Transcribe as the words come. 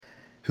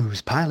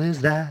Whose pile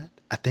is that?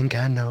 I think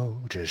I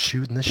know. Just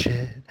shooting the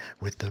shit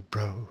with the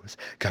bros.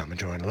 Come and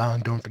join along.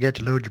 Don't forget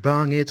to load your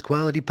bong. It's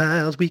Quality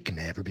Piles. We can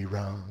never be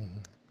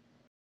wrong.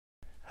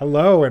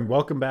 Hello and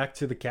welcome back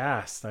to the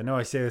cast. I know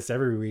I say this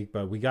every week,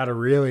 but we got a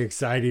really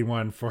exciting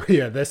one for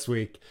you this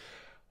week.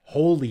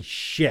 Holy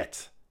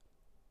shit.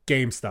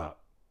 GameStop.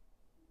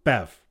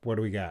 Bev, what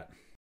do we got?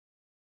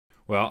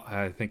 Well,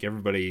 I think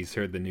everybody's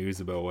heard the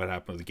news about what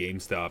happened with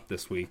GameStop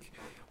this week.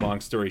 Long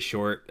story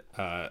short,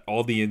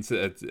 all the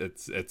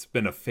it's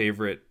been a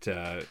favorite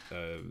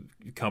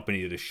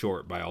company to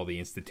short by all the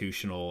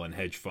institutional and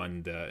hedge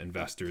fund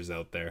investors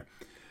out there.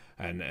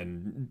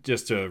 And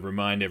just to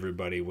remind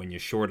everybody, when you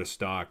short a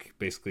stock,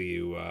 basically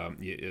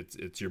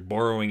you're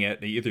borrowing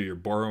it. Either you're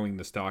borrowing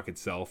the stock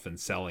itself and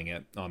selling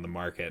it on the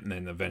market, and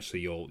then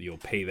eventually you'll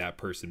pay that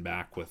person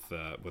back with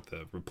a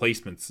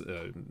replacement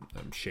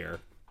share,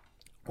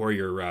 or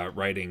you're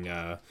writing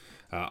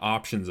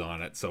options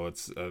on it. So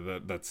it's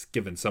that's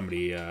given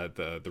somebody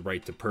the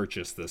right to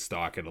purchase the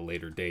stock at a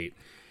later date.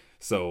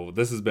 So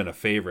this has been a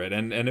favorite,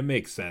 and it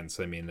makes sense.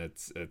 I mean,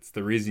 it's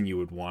the reason you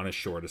would want to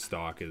short a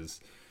stock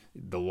is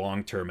the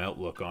long-term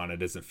outlook on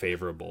it isn't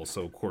favorable.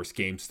 So of course,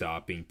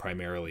 GameStop being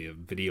primarily a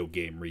video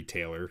game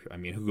retailer, I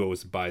mean, who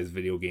goes and buys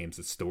video games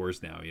at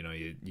stores now? You know,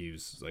 you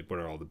use, like, what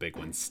are all the big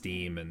ones?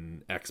 Steam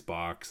and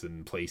Xbox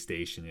and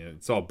PlayStation. You know,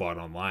 it's all bought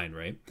online,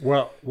 right?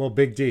 Well,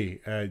 Big D,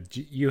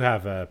 you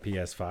have a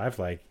PS5.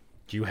 Like,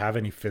 do you have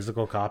any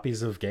physical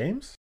copies of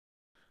games?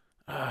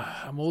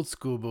 I'm old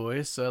school,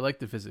 boys, so I like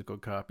the physical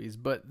copies.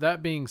 But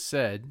that being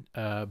said,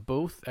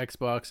 both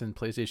Xbox and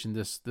PlayStation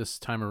this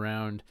time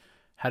around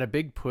had a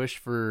big push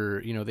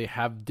for, they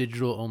have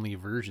digital only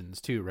versions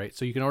too, right?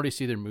 So you can already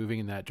see they're moving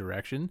in that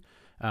direction.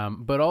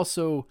 But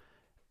also,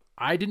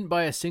 I didn't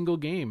buy a single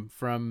game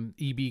from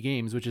EB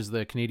Games, which is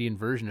the Canadian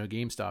version of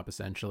GameStop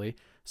essentially.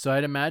 So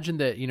I'd imagine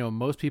that,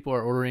 most people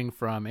are ordering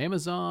from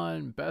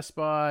Amazon, Best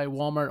Buy,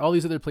 Walmart, all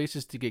these other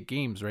places to get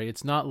games, right?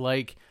 It's not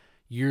like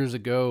years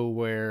ago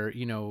where,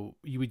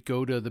 you would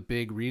go to the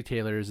big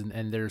retailers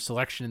and their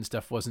selection and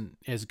stuff wasn't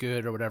as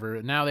good or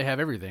whatever. Now they have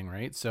everything,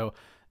 right? So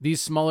these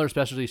smaller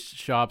specialty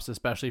shops,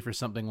 especially for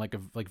something like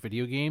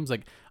video games,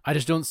 like, I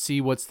just don't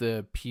see what's the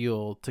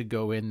appeal to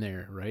go in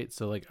there, right?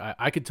 So like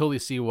I could totally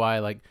see why,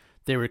 like,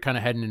 they were kind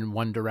of heading in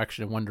one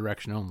direction and one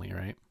direction only,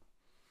 right?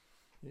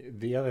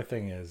 The other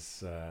thing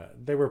is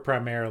they were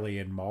primarily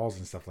in malls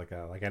and stuff like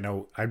that. Like, I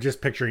know I'm just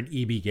picturing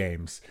EB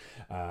Games,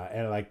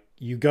 and like,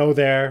 you go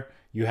there,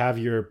 you have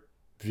your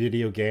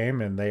video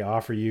game, and they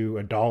offer you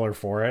 $1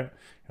 for it.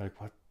 You're like,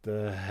 what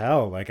the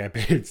hell? Like, I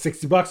paid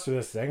 $60 for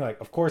this thing.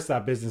 Like, of course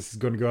that business is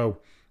going to go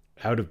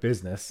out of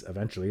business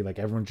eventually. Like,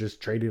 everyone's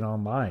just trading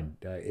online.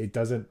 It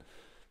doesn't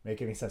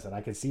make any sense, and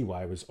I can see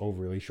why it was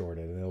overly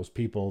shorted. And those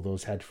people,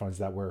 those hedge funds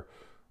that were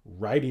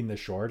writing the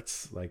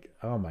shorts, like,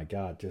 oh my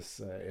god, just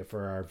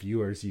for our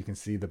viewers, you can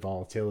see the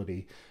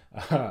volatility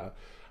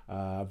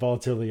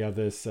volatility of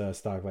this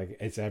stock. Like,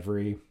 it's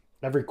every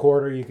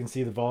quarter you can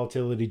see the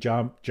volatility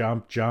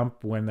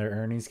jump when their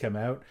earnings come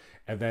out,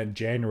 and then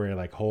January,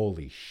 like,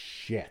 holy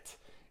shit,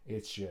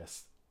 it's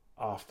just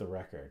off the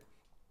record.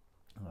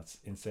 That's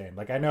insane.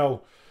 Like, I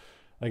know,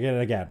 like,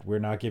 again, we're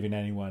not giving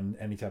anyone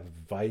any type of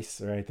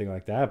advice or anything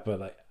like that, but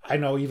like, I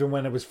know even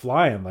when it was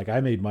flying, like, I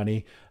made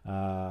money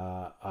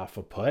off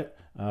a put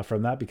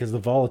from that, because the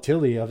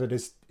volatility of it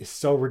is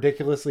so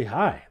ridiculously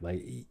high.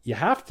 Like, you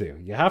have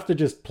to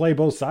just play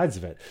both sides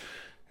of it,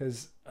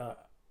 because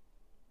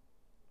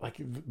like,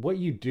 what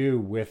you do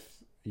with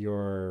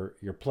your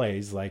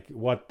plays, like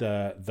what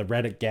the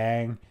Reddit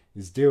gang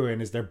is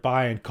doing is they're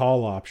buying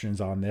call options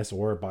on this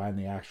or buying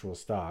the actual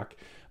stock.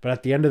 But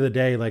at the end of the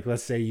day, like,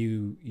 let's say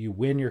you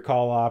win your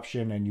call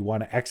option and you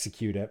want to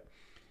execute it.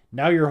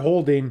 Now you're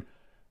holding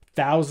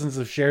thousands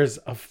of shares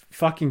of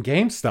fucking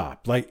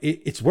GameStop. Like,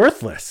 it's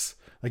worthless.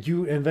 Like,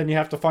 and then you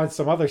have to find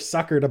some other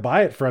sucker to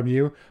buy it from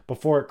you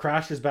before it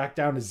crashes back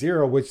down to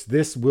zero, which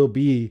this will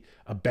be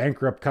a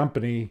bankrupt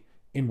company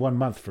in 1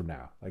 month from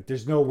now. Like,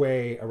 there's no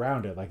way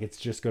around it. Like, it's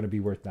just going to be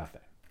worth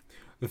nothing.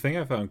 The thing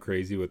I found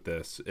crazy with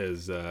this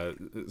is,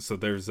 so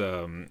there's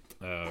a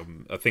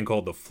thing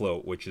called the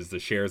float, which is the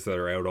shares that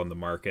are out on the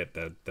market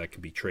that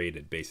can be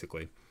traded,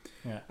 basically.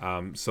 Yeah.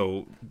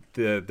 So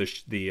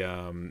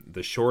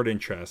the short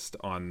interest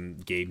on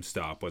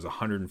GameStop was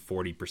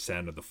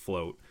 140% of the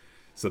float.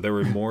 So there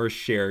were more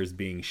shares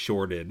being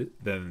shorted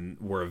than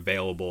were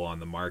available on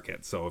the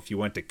market. So if you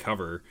went to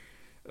cover,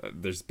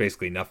 there's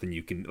basically nothing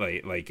you can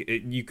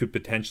you could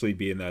potentially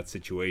be in that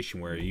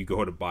situation where you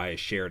go to buy a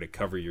share to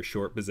cover your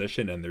short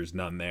position and there's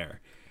none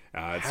there.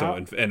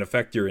 So in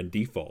effect, you're in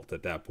default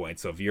at that point.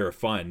 So if you're a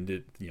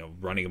fund,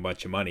 running a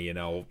bunch of money,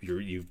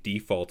 you've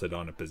defaulted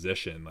on a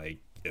position. Like,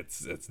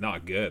 it's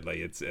not good. Like,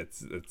 it's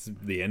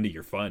the end of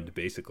your fund,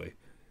 basically.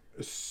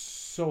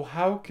 So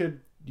how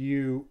could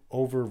you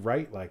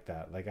overwrite like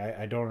that? Like,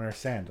 I don't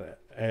understand.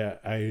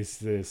 I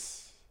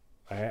just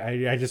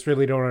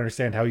really don't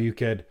understand how you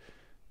could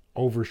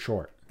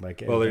overshort.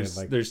 Like, well,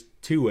 there's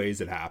two ways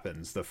it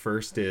happens. The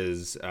first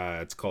is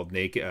it's called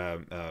naked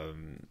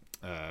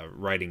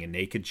writing a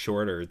naked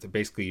short, or it's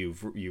basically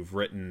you've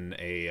written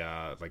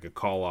a like a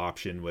call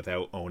option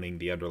without owning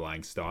the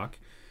underlying stock.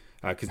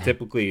 Because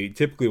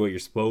typically what you're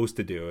supposed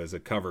to do is a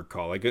covered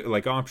call.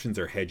 Like options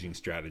are hedging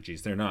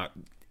strategies. They're not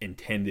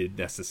intended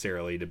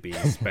necessarily to be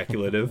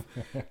speculative,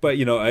 but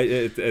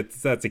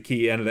that's a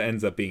key, and it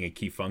ends up being a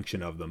key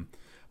function of them.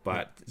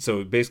 But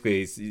so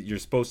basically, you're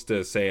supposed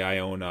to say, I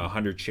own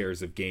 100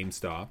 shares of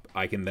GameStop.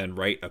 I can then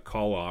write a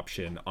call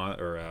option on,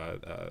 or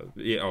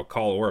a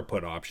call or a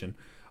put option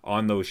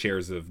on those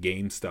shares of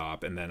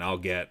GameStop, and then I'll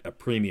get a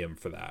premium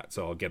for that.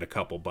 So I'll get a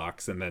couple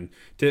bucks, and then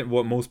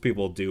what most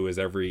people do is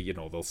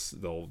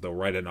they'll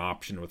write an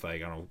option with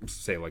like, I don't know,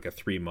 say like a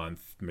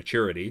 3-month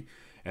maturity,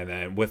 and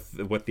then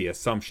with the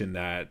assumption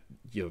that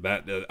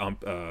that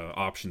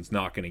option's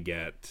not going to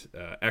get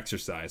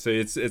exercised. So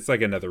it's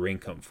like another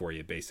income for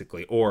you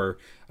basically. Or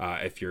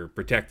if you're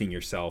protecting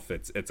yourself,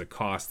 it's a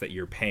cost that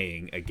you're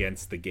paying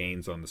against the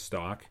gains on the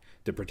stock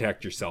to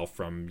protect yourself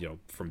from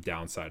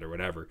downside or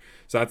whatever.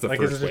 So that's the like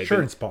first it's way. An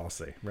insurance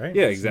policy, right?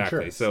 Yeah, It's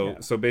exactly.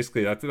 insurance, So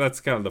basically that's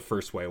kind of the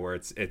first way, where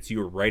it's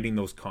you're writing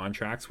those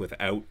contracts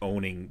without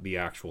owning the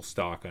actual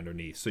stock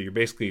underneath. So you're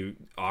basically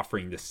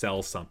offering to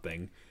sell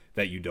something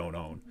that you don't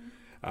own.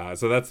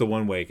 So that's the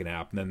one way it can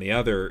happen. Then the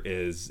other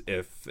is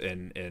if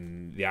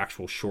in the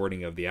actual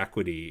shorting of the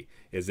equity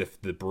is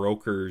if the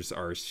brokers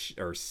are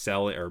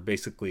selling, or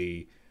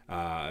basically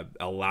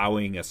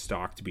allowing a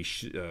stock to be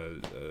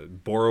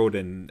borrowed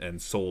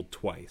and sold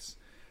twice.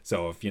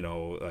 So if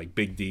like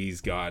Big D's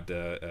got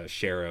a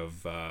share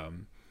of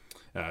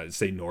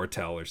say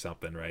Nortel or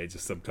something, right?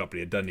 Just some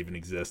company that doesn't even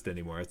exist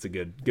anymore. It's a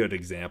good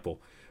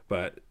example.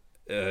 But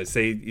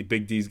say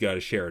Big D's got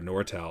a share of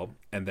Nortel,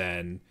 and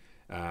then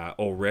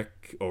old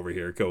Rick over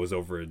here goes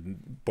over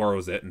and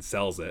borrows it and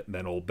sells it, and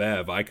then old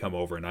Bev, I come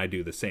over and I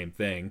do the same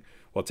thing.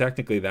 Well,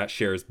 technically that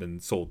share has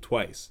been sold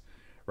twice,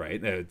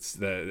 right? It's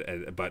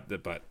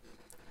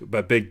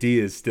but Big D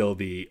is still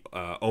the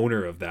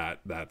owner of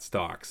that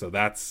stock. So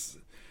that's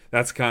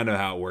kind of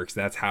how it works.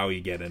 That's how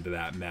you get into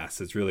that mess.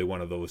 It's really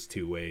one of those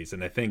two ways.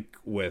 And I think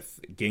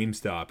with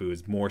GameStop, it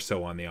was more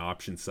so on the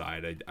option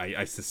side.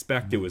 I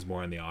suspect it was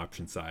more on the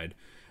option side.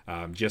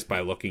 Just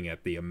by looking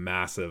at the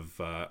massive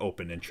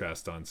open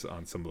interest on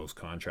some of those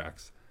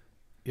contracts.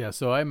 Yeah,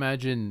 so I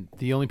imagine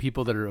the only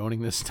people that are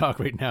owning this stock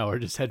right now are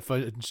just hedge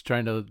funds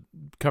trying to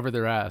cover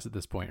their ass at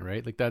this point,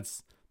 right? Like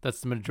that's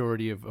the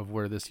majority of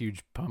where this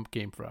huge pump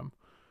came from.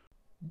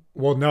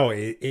 Well, no,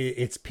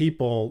 it's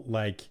people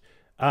like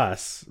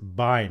us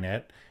buying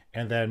it.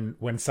 And then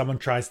when someone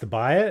tries to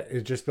buy it,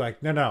 it's just be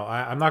like, no,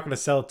 I'm not going to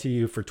sell it to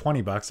you for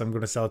 $20. I'm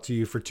going to sell it to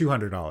you for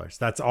 $200.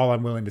 That's all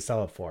I'm willing to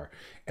sell it for.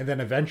 And then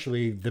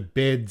eventually the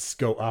bids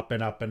go up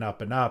and up and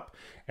up and up.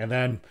 And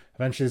then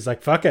eventually it's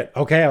like, fuck it.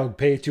 Okay, I'll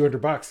pay $200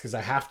 because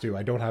I have to.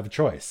 I don't have a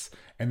choice.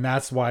 And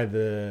that's why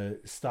the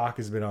stock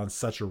has been on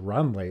such a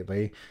run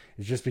lately.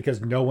 It's just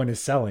because no one is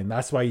selling.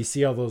 That's why you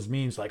see all those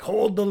memes like,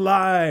 hold the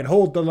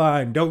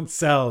line, don't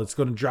sell. It's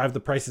going to drive the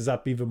prices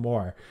up even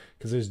more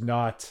because there's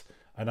not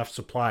enough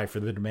supply for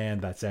the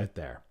demand that's out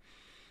there.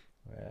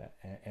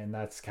 And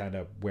that's kind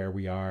of where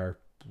we are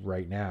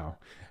right now.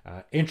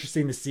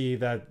 Interesting to see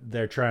that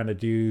they're trying to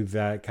do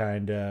that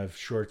kind of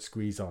short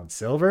squeeze on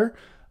silver.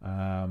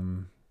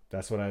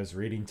 That's what I was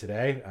reading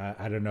today.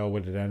 I don't know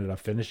what it ended up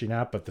finishing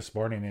at, but this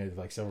morning it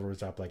like silver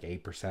was up like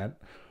 8%,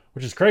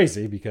 which is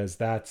crazy because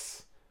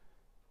that's,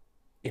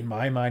 in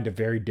my mind, a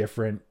very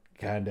different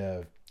kind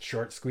of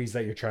short squeeze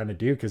that you're trying to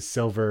do, because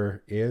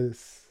silver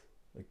is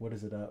like, what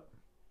is it up?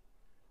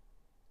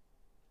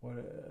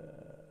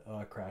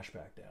 It crashed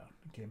back down.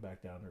 It came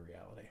back down to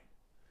reality.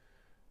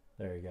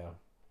 There you go.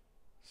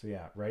 So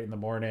yeah, right in the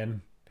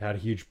morning, had a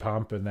huge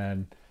pump, and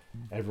then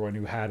everyone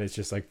who had it's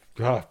just like,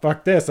 oh,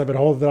 fuck this. I've been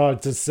holding on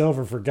to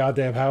silver for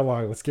goddamn how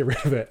long? Let's get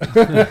rid of it.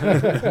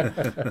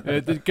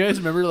 Do you guys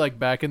remember like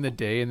back in the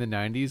day in the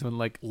 90s when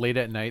like late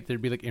at night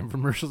there'd be like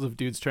infomercials of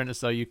dudes trying to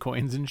sell you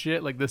coins and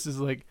shit? Like this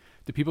is like,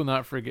 do people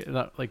not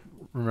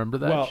remember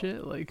that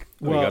shit? Like,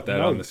 we got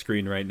that on the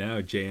screen right now.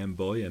 JM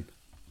Bullion.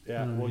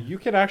 Yeah, well, you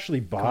can actually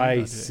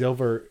buy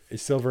silver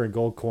and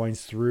gold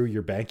coins through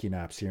your banking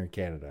apps here in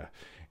Canada.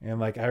 And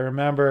like I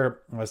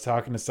remember I was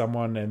talking to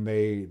someone and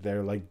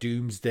they're like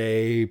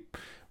doomsday,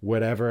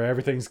 whatever,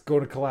 everything's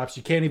going to collapse.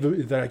 You can't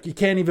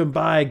even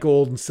buy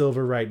gold and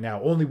silver right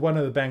now. Only one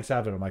of the banks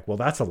have it. I'm like, well,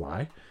 that's a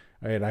lie.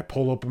 And I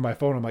pull open my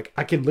phone. I'm like,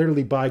 I can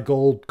literally buy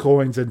gold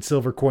coins and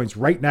silver coins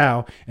right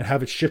now and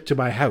have it shipped to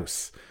my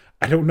house.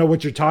 I don't know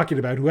what you're talking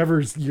about.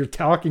 Whoever you're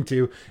talking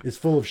to is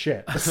full of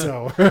shit.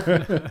 So,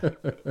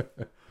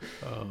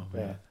 oh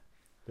man.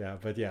 Yeah,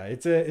 but yeah,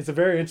 it's a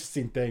very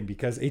interesting thing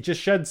because it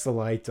just sheds the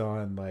light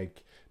on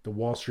like the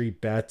Wall Street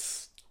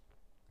bets,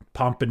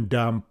 pump and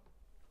dump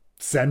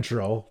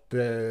central.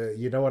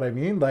 You know what I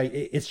mean? Like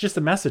it's just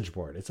a message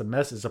board. It's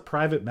a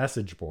private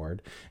message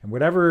board, and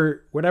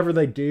whatever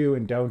they do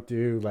and don't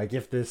do, like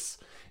if this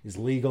is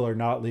legal or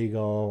not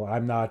legal,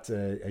 I'm not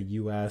a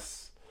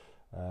U.S.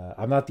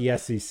 I'm not the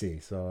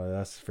SEC, so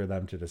that's for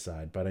them to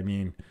decide. But I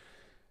mean,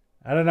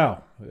 I don't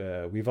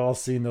know. We've all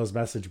seen those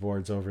message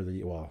boards a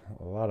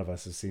lot of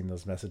us have seen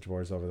those message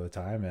boards over the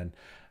time, and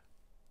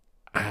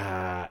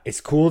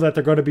it's cool that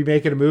they're going to be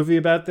making a movie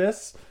about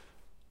this.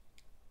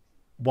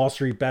 Wall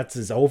Street Bets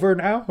is over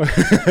now,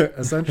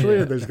 essentially.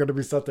 And there's going to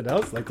be something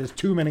else. Like, there's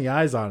too many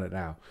eyes on it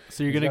now.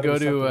 So you're gonna go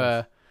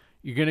to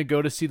you're gonna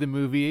go to see the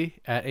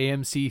movie at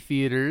AMC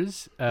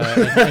theaters,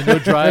 and you'll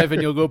drive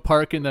and you'll go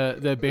park in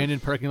the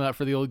abandoned parking lot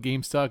for the old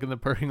GameStop in the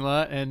parking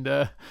lot, and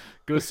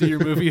go see your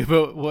movie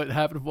about what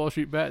happened to Wall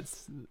Street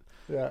Bets.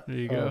 Yeah, there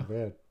you go. Oh,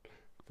 man.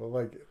 But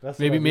like, that's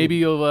Maybe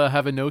you'll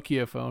have a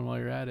Nokia phone while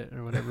you're at it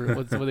or whatever.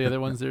 What are the other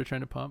ones they're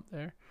trying to pump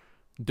there?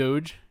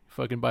 Doge.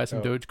 Fucking buy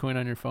some Dogecoin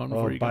on your phone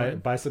before you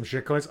buy some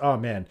shit coins. Oh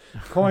man,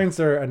 coins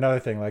are another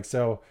thing. Like,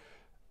 so,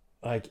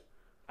 like,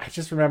 I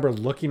just remember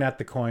looking at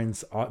the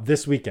coins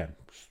this weekend,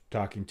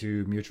 talking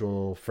to a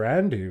mutual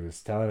friend who was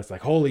telling us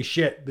like, holy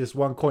shit, this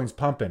one coin's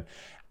pumping.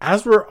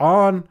 As we're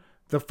on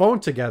the phone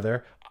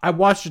together, I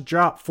watched it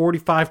drop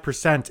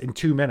 45% in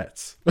 2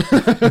 minutes.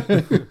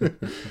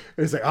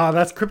 It's like, oh,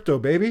 that's crypto,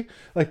 baby.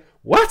 Like,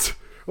 what?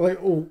 Like,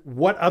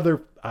 what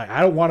other?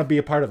 I don't want to be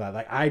a part of that.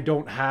 Like, I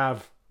don't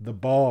have the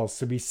balls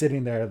to be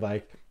sitting there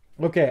like,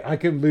 okay, I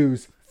can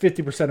lose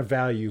 50% of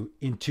value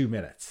in 2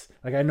 minutes.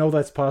 Like, I know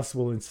that's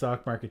possible in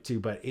stock market too,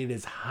 but it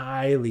is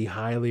highly,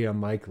 highly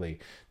unlikely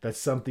that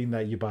something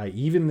that you buy,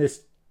 even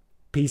this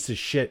piece of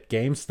shit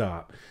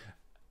GameStop,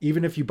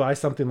 even if you buy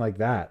something like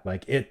that,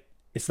 like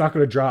it's not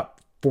going to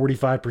drop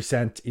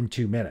 45% in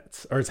 2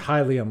 minutes, or it's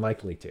highly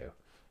unlikely to.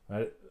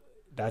 Right?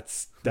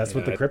 That's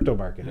what the crypto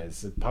market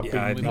is. I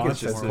think it's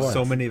just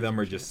so many of them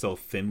are just so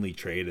thinly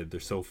traded.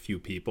 There's so few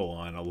people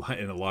on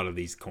in a lot of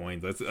these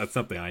coins. That's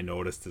something I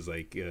noticed is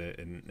like,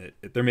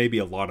 there may be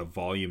a lot of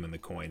volume in the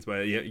coins,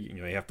 but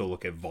you have to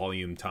look at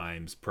volume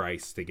times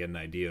price to get an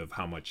idea of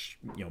how much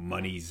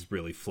money's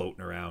really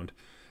floating around.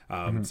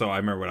 So I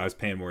remember when I was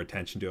paying more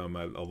attention to them,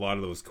 a lot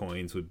of those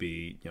coins would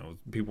be,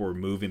 people were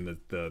moving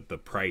the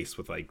price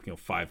with like,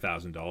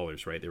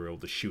 $5,000, right? They were able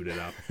to shoot it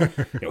up,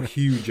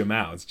 huge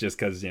amounts just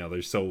because,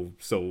 they're so,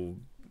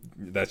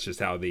 that's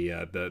just how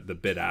the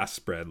bid ask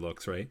spread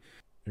looks, right?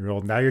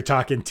 Now you're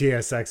talking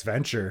TSX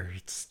Venture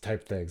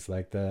type things,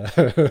 like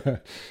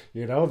the,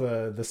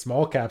 the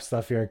small cap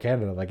stuff here in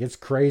Canada. Like, it's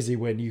crazy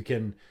when you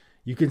can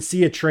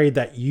see a trade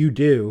that you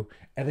do,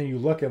 and then you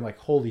look and like,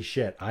 holy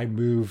shit, I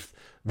moved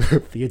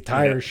the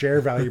entire share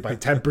value by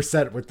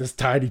 10% with this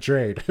tiny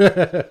trade.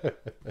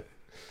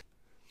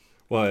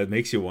 Well, it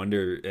makes you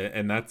wonder,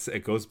 and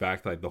it goes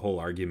back to like the whole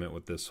argument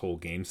with this whole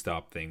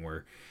GameStop thing,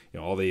 where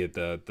all the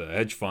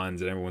hedge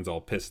funds and everyone's all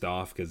pissed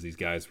off because these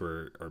guys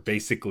are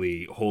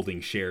basically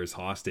holding shares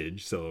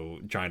hostage, so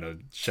trying to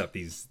shut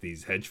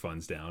these hedge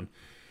funds down.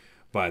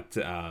 But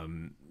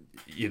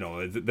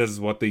this is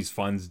what these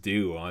funds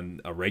do on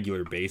a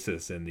regular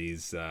basis in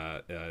these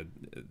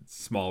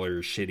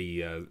smaller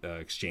shitty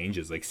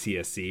exchanges like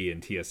CSE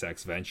and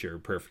TSX Venture,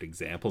 perfect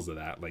examples of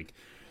that. Like,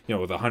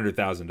 with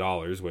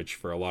 $100,000, which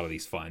for a lot of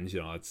these funds,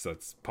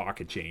 that's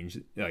pocket change.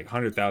 Like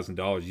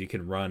 $100,000, you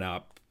can run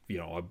up,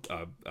 a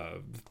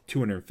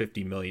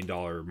 $250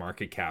 million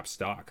market cap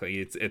stock. Like,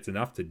 it's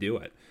enough to do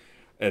it.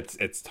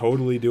 It's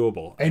totally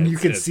doable, and you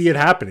can see it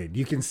happening.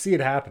 You can see it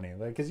happening,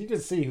 like, because you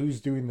can see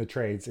who's doing the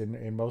trades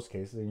in most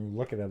cases, and you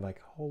look at it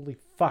like, holy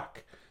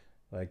fuck,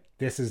 like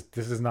this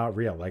is not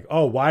real. Like,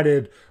 oh, why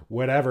did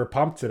whatever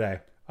pump today?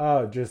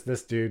 Oh, just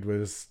this dude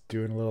was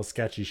doing a little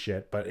sketchy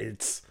shit. But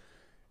it's,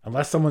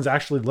 unless someone's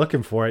actually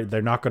looking for it,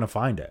 they're not going to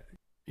find it.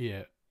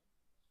 Yeah.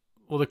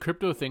 Well, the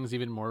crypto thing's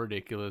even more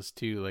ridiculous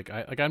too. Like,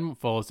 I don't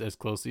follow as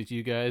closely to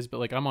you guys, but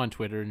like, I'm on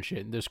Twitter and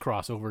shit, and there's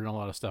crossover in a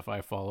lot of stuff I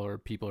follow, or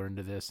people are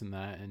into this and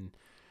that. And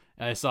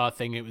I saw a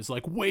thing, it was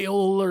like, whale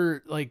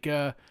alert, like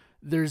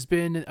there's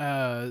been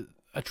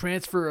a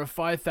transfer of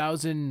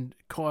 5,000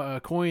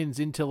 coins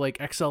into like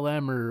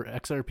XLM or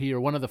XRP or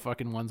one of the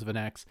fucking ones of an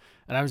X.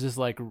 And I was just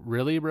like,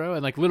 really, bro?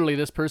 And like, literally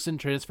this person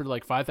transferred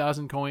like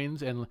 5,000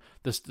 coins, and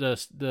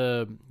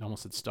the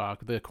almost said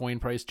stock, the coin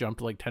price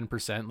jumped like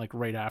 10% like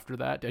right after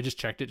that. I just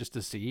checked it just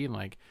to see, and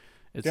like,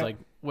 it's like,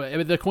 well, I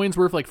mean, the coin's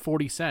worth like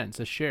 40 cents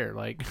a share.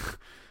 Like,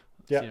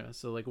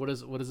 so like, what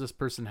does this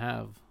person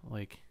have?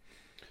 Like,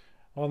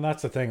 well, and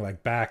that's the thing,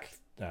 like back,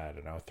 I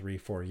don't know,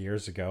 3-4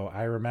 years ago,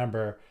 I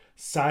remember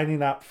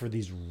signing up for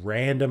these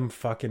random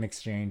fucking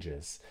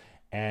exchanges,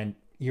 and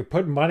you're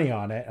putting money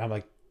on it, and I'm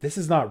like, this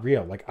is not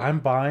real. Like, I'm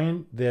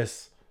buying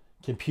this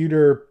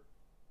computer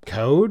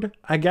code,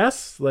 I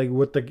guess, like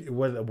what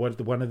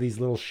one of these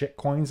little shit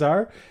coins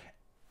are.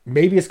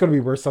 Maybe it's going to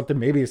be worth something,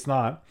 maybe it's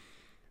not.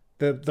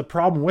 The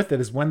problem with it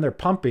is when they're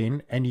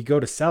pumping and you go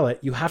to sell it,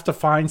 you have to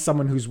find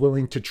someone who's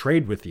willing to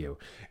trade with you.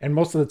 And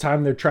most of the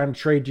time they're trying to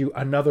trade you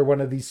another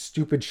one of these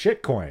stupid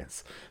shit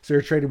coins. So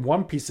you're trading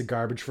one piece of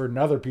garbage for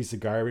another piece of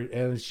garbage.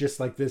 And it's just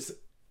like this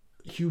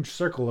huge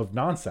circle of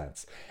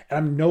nonsense.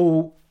 And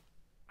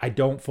I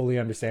don't fully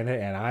understand it.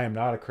 And I am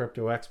not a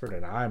crypto expert,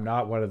 and I'm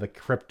not one of the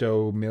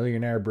crypto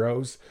millionaire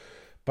bros.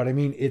 But I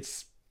mean,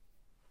 it's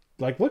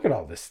like, look at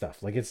all this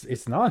stuff. Like,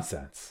 it's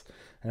nonsense.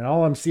 And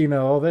all I'm seeing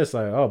all this,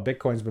 like, oh,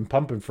 Bitcoin's been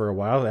pumping for a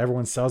while.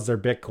 Everyone sells their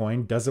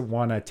Bitcoin, doesn't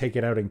want to take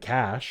it out in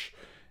cash.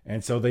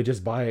 And so they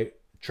just buy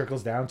it,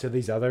 trickles down to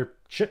these other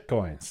shit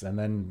coins. And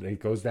then it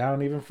goes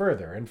down even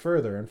further and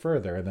further and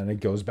further. And then it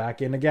goes back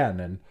in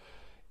again. And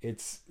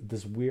it's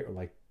this weird,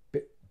 like,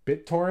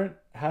 BitTorrent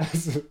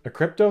has a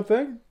crypto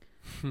thing?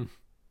 I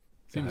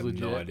Seems have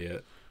legit. no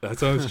idea.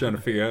 That's what I was trying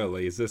to figure out.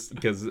 Like, is this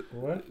because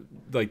What?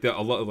 like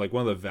a lot, like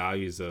one of the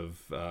values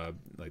of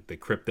like the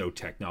crypto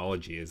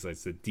technology is like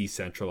it's a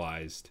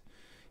decentralized,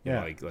 you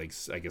know, Yeah. like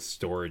I guess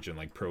storage and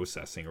like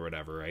processing or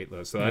whatever, right?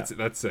 So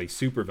that's like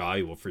super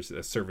valuable for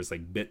a service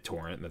like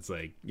BitTorrent. That's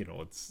like, you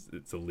know, it's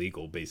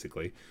illegal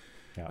basically.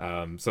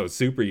 Yeah. So it's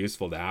super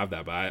useful to have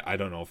that, but I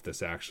don't know if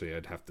this actually,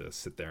 I'd have to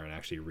sit there and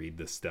actually read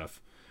this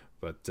stuff.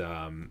 But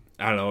I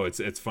don't know.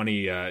 It's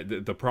funny.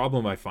 The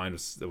problem I find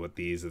with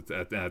these,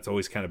 it's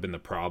always kind of been the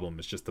problem.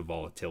 It's just the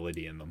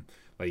volatility in them.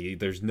 Like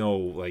there's no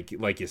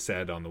like you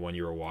said on the one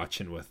you were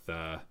watching with.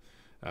 I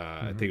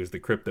think it was the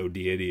Crypto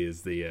Deity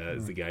is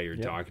the guy you're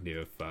talking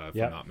to, if I'm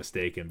not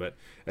mistaken. But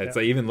it's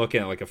like even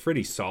looking at like a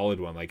pretty solid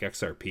one like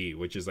XRP,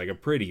 which is like a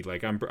pretty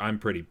like I'm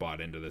pretty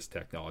bought into this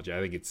technology. I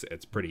think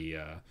it's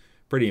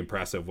pretty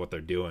impressive what they're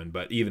doing,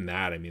 but even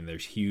that, I mean,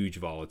 there's huge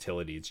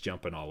volatility. It's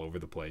jumping all over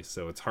the place,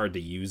 so it's hard to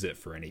use it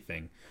for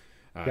anything.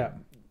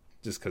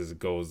 Just because it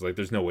goes like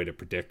there's no way to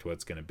predict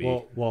what's going to be.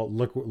 Well,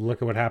 look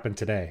at what happened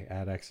today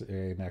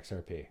in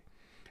XRP.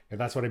 And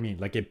that's what I mean.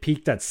 Like it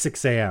peaked at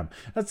 6 a.m.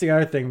 That's the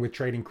other thing with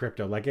trading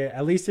crypto. Like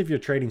at least if you're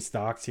trading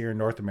stocks here in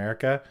North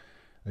America,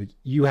 like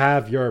you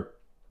have your,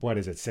 what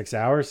is it, 6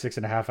 hours,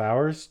 6.5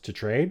 hours to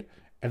trade,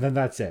 and then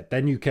that's it.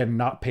 Then you can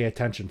not pay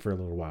attention for a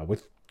little while.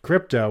 With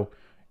crypto,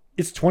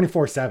 it's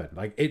 24/7.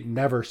 Like it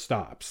never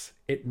stops.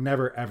 It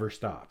never ever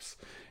stops.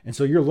 And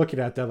so you're looking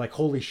at that like,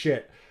 holy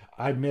shit,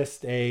 I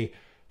missed a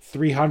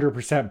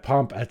 300%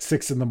 pump at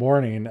 6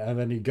 a.m. And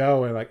then you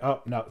go and like,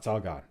 oh no, it's all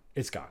gone.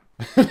 It's gone.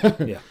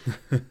 Yeah.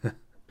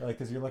 Like,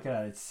 cause you're looking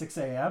at it 6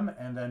 a.m.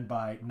 and then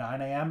by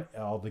 9 a.m.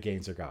 all the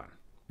gains are gone.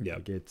 Yeah,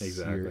 Like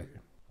exactly.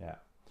 Yeah.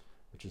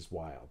 Which is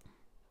wild.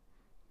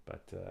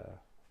 But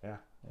yeah,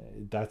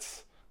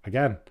 that's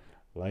again,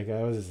 like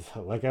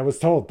I was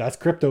told, that's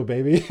crypto,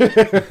 baby.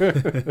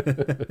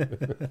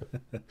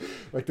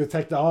 Like the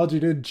technology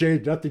didn't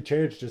change, nothing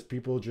changed, just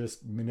people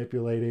just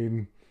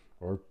manipulating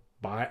or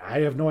buy. I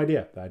have no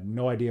idea. I had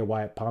no idea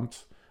why it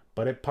pumped,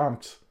 but it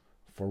pumped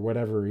for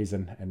whatever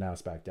reason, and now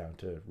it's back down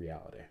to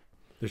reality.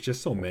 There's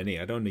just so many.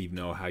 I don't even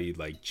know how you'd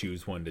like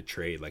choose one to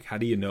trade. Like, how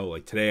do you know?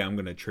 Like today, I'm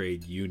gonna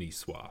trade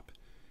Uniswap.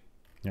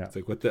 Yeah, It's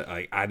like what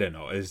the I don't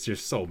know. It's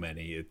just so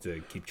many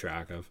to keep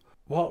track of.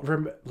 well,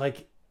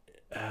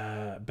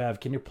 Bev,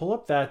 can you pull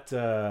up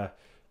that?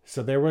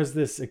 So there was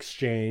this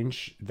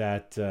exchange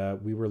that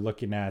we were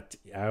looking at.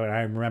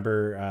 I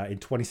remember in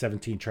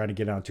 2017 trying to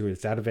get onto it.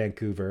 It's out of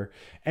Vancouver.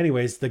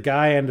 Anyways, the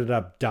guy ended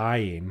up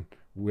dying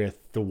with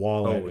the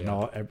wallet and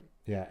all.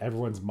 Yeah,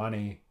 everyone's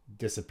money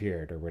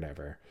disappeared or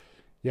whatever.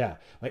 Yeah,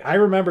 like I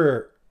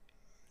remember,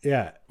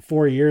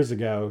 4 years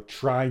ago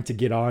trying to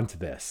get onto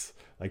this.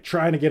 And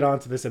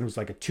it was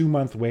like a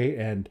 2-month wait,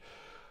 and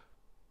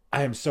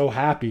I am so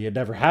happy it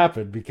never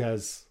happened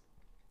because,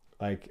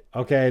 like,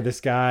 okay, this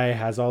guy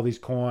has all these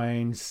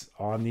coins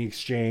on the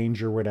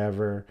exchange or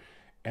whatever,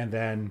 and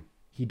then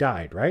he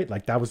died, right?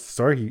 Like that was the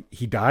story.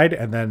 He died,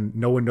 and then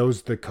no one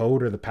knows the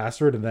code or the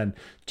password, and then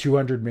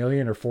 $200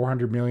 million or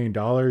 $400 million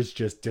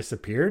just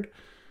disappeared.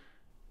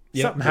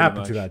 Yep, Something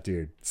happened to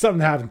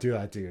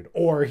that dude.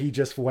 Or he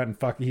just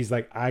went and he's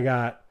like, I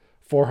got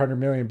 $400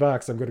 million. I'm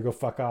going to go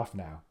fuck off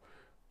now.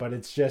 But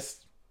it's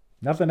just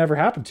nothing ever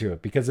happened to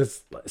it because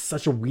it's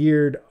such a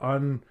weird,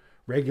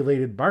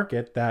 unregulated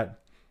market that,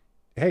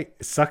 hey,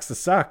 it sucks to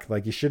suck.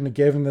 Like you shouldn't have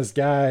given this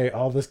guy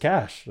all this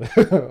cash. Like,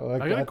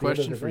 I got a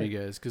question for you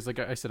guys because, like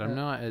I said, I'm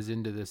not as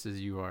into this as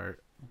you are.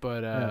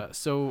 But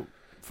so,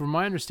 from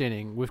my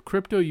understanding, with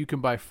crypto, you can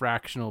buy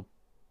fractional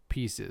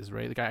pieces,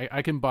 right? Like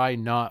I can buy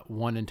not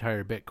one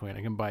entire Bitcoin.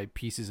 I can buy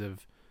pieces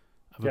of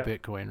a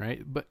Bitcoin,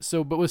 right? But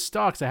with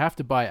stocks, I have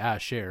to buy a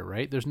share,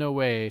 right? There's no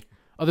way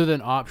other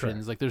than options.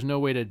 Correct. Like there's no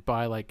way to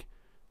buy like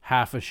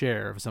half a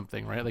share of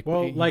something, right? Like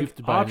well, you like have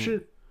to buy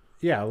option.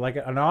 Yeah, like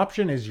an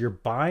option is you're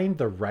buying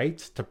the right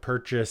to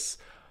purchase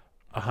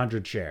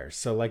 100 shares.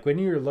 So like when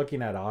you're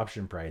looking at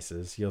option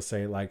prices, you'll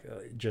say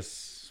like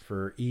just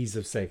for ease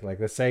of sake,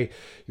 like let's say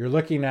you're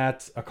looking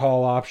at a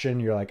call option.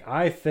 You're like,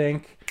 I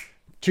think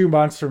 2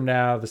 months from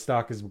now, the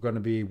stock is going to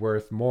be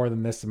worth more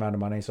than this amount of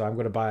money. So I'm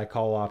going to buy a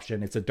call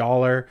option. It's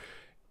 $1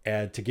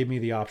 and to give me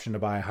the option to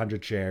buy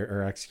 100 share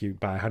or execute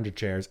buy 100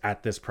 shares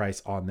at this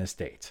price on this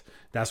date.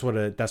 That's what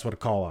a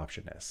call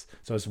option is.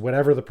 So it's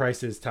whatever the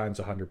price is times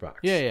 $100.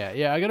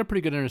 Yeah. I got a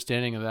pretty good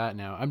understanding of that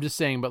now. I'm just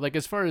saying, but like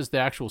as far as the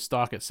actual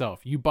stock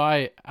itself, you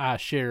buy a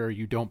share or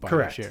you don't buy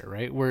Correct. a share,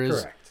 right?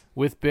 Whereas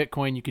with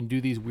Bitcoin, you can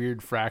do these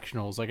weird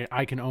fractionals. Like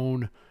I can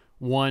own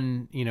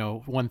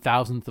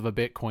 1/1000th of a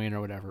Bitcoin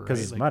or whatever. Because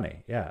right? it's like,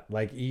 money. Yeah.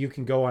 Like you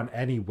can go on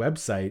any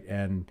website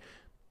and,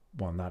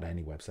 well, not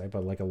any website,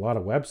 but like a lot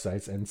of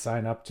websites and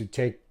sign up to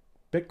take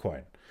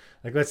Bitcoin.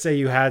 Like let's say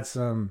you had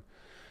some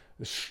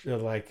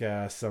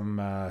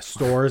some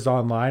stores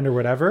online or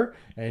whatever,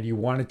 and you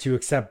wanted to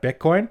accept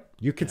Bitcoin,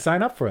 you could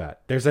sign up for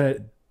that.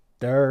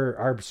 There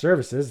are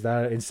services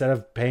that instead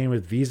of paying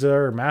with Visa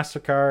or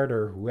MasterCard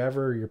or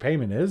whoever your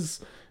payment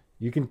is,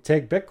 you can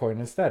take Bitcoin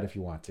instead if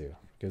you want to.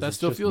 That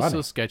still feels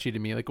so sketchy to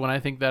me. Like when I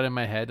think that in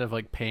my head of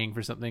like paying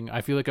for something,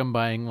 I feel like I'm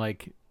buying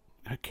like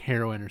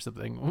heroin or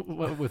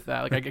something with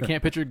that. Like I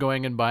can't picture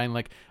going and buying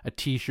like a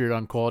t-shirt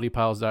on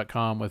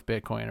qualitypiles.com with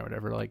Bitcoin or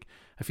whatever. Like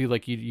I feel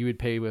like you would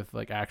pay with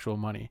like actual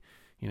money,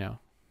 you know?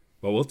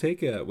 Well, we'll take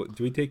do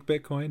we take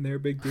Bitcoin there,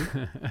 Big D?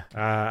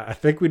 I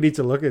think we need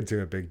to look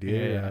into it, Big D.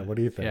 Yeah. What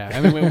do you think? Yeah,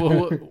 I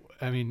mean,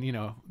 I mean, you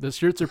know, the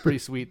shirts are pretty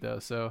sweet though.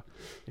 So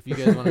if you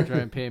guys want to try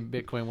and pay in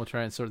Bitcoin, we'll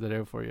try and sort that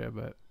out for you.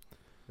 But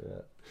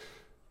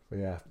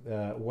yeah.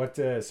 What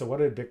did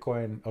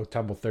Bitcoin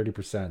tumble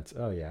 30%?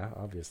 Oh yeah,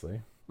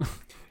 obviously.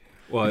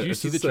 Well, did you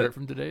see the chart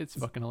from today? It's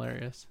fucking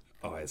hilarious.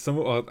 Oh,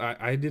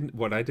 I didn't.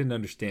 What I didn't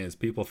understand is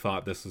people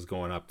thought this was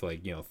going up to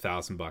like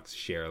 $1,000 a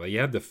share. Like you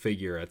had to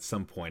figure at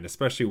some point,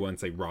 especially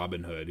once like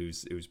Robinhood,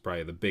 who's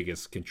probably the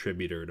biggest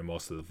contributor to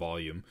most of the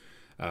volume,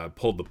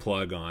 pulled the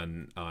plug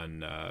on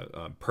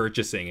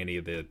purchasing any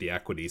of the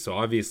equity. So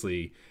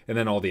obviously, and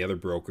then all the other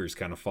brokers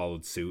kind of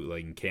followed suit.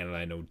 Like in Canada,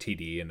 I know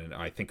TD and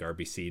I think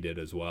RBC did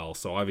as well.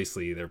 So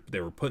obviously,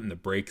 they were putting the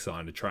brakes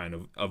on to try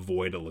and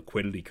avoid a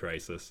liquidity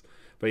crisis.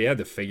 But you had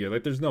to figure,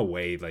 like, there's no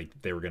way,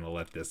 like, they were going to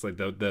let this. Like,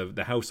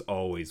 the house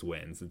always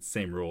wins. It's the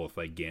same rule with,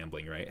 like,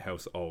 gambling, right?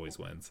 House always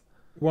wins.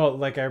 Well,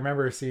 like, I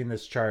remember seeing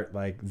this chart,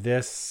 like,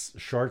 this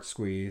short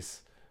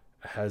squeeze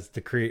has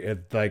to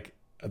create, like,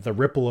 the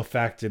ripple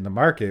effect in the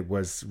market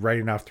was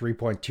writing off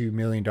 $3.2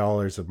 million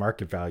of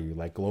market value,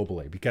 like,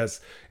 globally. Because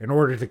in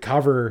order to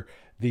cover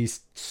these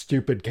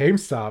stupid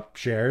GameStop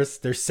shares,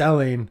 they're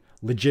selling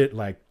legit,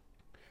 like,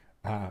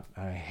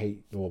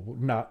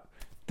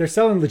 they're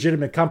selling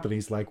legitimate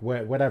companies like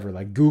whatever,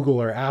 like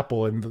Google or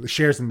Apple and the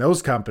shares in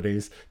those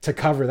companies to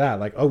cover that.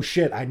 Like, oh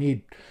shit, I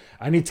need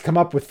to come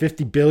up with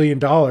 $50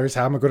 billion. How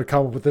am I going to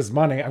come up with this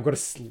money? I'm going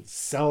to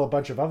sell a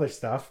bunch of other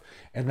stuff,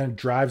 and then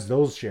drives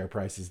those share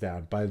prices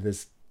down by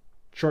this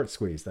short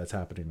squeeze that's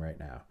happening right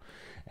now.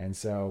 And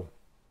so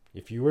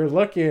if you were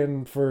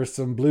looking for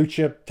some blue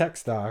chip tech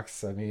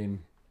stocks, I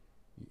mean,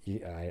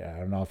 I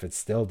don't know if it's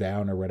still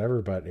down or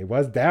whatever, but it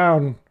was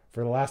down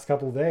for the last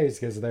couple of days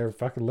because they're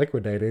fucking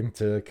liquidating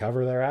to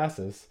cover their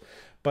asses.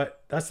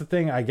 But that's the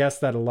thing, I guess,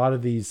 that a lot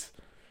of these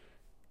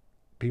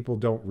people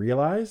don't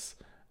realize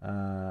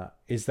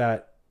is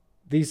that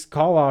these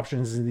call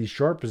options in these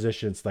short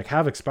positions like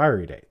have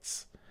expiry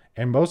dates.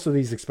 And most of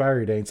these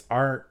expiry dates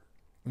aren't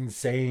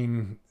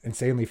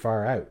insanely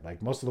far out.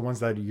 Like most of the ones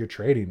that you're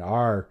trading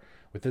are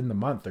within the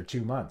month or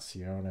 2 months.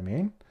 You know what I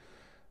mean?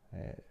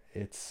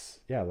 It's,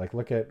 yeah, like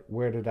look at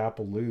where did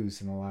Apple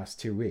lose in the last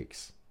 2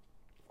 weeks?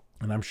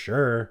 And I'm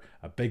sure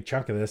a big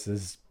chunk of this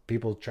is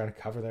people trying to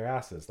cover their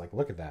asses. Like,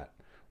 look at that.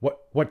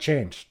 What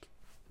changed?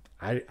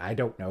 I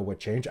don't know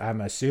what changed.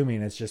 I'm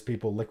assuming it's just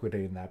people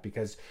liquidating that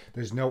because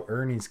there's no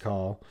earnings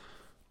call.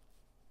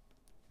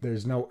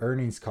 There's no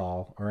earnings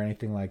call or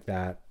anything like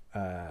that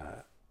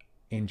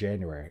in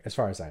January, as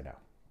far as I know.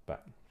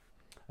 But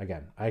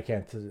again, I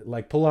can't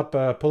like pull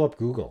up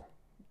Google.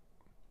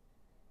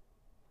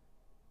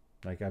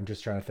 Like, I'm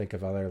just trying to think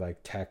of other like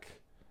tech.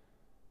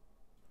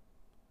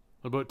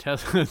 What about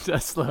Tesla?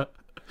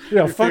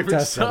 Fuck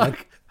Tesla.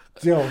 Like,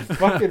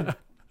 fucking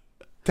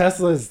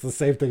Tesla is the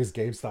same thing as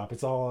GameStop.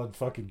 It's all on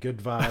fucking good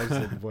vibes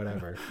and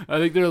whatever. I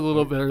think they're a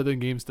little better than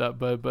GameStop,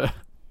 but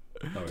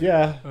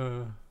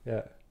yeah.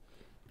 Yeah.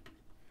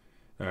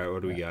 All right,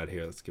 what do we got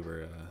here? Let's give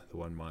her the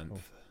 1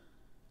 month.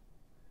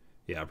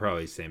 Yeah,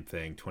 probably same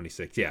thing.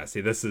 26. Yeah,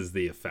 see, this is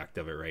the effect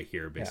of it right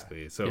here,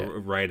 basically.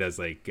 Right as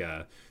like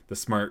the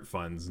smart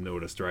funds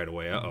noticed right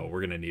away,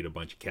 we're gonna need a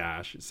bunch of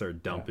cash.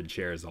 Start dumping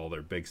shares, all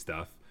their big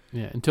stuff.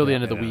 Yeah, until the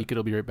end of the week,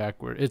 it'll be right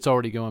back where it's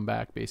already going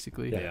back,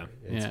 basically. Yeah,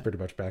 it's pretty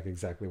much back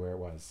exactly where it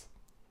was.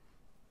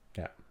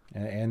 Yeah,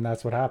 and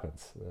that's what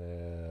happens.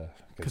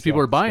 Because people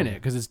are buying it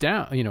because it's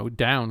down,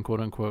 down, quote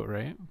unquote,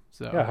 right?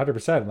 So yeah,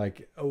 100%.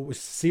 Like,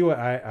 see what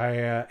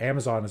I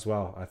Amazon as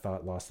well. I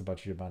thought lost a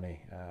bunch of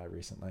money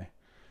recently,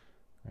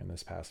 in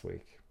this past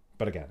week.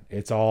 But again,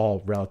 it's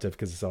all relative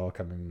because it's all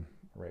coming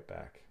right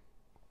back.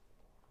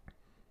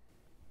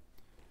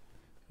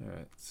 All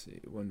right, let's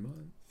see, 1 month.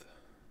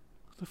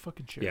 The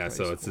fucking share price.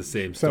 So it's the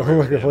same story. So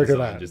look at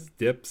that. Just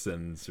dips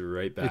and it's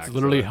right back. It's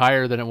literally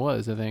higher than it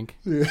was, I think.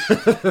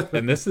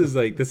 And this is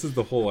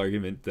the whole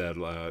argument that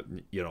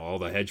all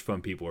the hedge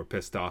fund people are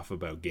pissed off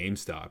about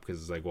GameStop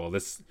because it's like, well,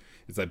 it's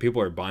like people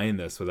are buying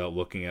this without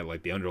looking at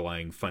like the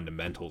underlying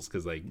fundamentals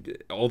because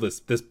like all this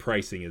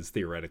pricing is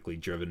theoretically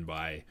driven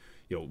by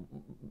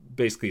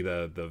basically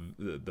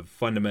the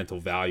fundamental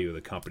value of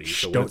the company.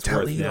 So what it's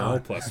worth now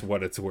plus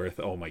what it's worth.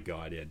 Oh my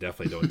God, yeah,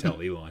 definitely don't tell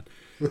Elon.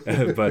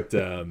 But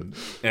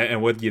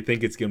and what you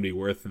think it's going to be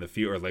worth in the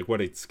future, or like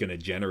what it's going to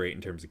generate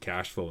in terms of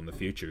cash flow in the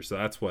future. So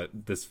that's what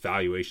this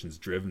valuation is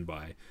driven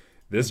by.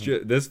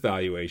 This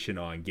valuation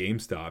on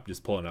GameStop,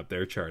 just pulling up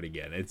their chart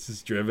again, it's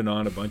just driven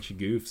on a bunch of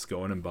goofs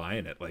going and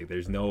buying it. Like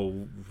there's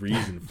no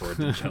reason for it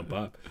to jump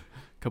up.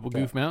 Couple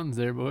goof mountains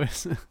there,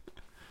 boys.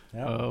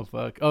 Yeah. Oh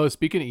fuck. Oh,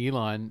 speaking of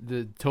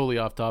Elon, totally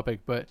off topic,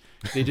 but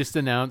they just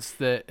announced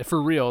that,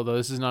 for real though,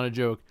 this is not a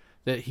joke,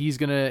 that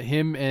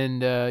him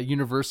and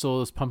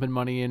Universal is pumping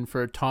money in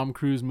for a Tom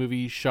Cruise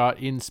movie shot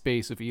in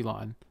space with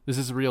Elon. This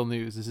is real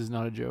news. This is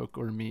not a joke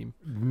or a meme.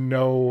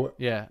 No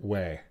Yeah.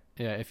 way.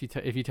 Yeah, if you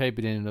type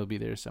it in, it'll be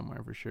there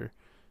somewhere for sure.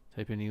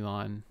 Type in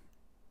Elon,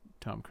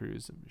 Tom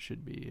Cruise. It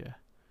should be.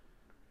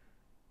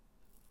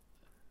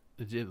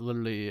 It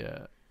literally.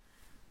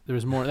 There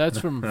was more. That's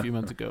from a few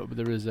months ago, but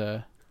there was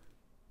a.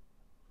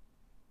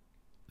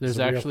 There's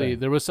actually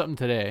there was something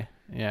today.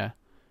 Yeah,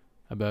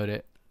 about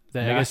it.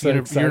 That I guess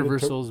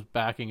Universal's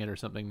backing it or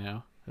something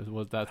now. That's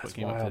what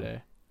came up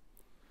today.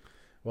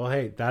 Well,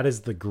 hey, that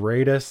is the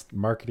greatest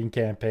marketing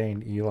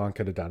campaign Elon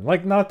could have done.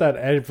 Like, not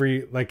that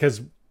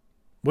because.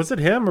 Was it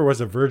him or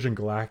was it Virgin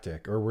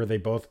Galactic, or were they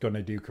both going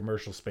to do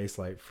commercial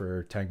spaceflight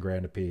for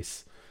 $10,000 a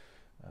piece?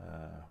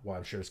 Well,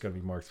 I'm sure it's going to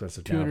be more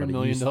expensive now. $200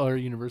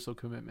 million Universal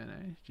commitment,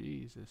 eh?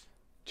 Jesus.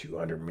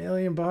 $200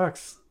 million. I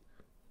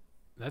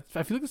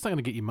feel like it's not going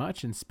to get you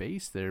much in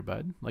space there,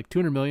 bud. Like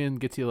 $200 million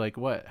gets you like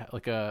what?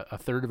 Like a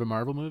third of a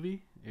Marvel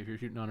movie if you're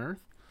shooting on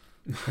Earth.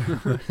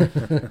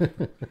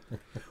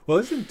 Well,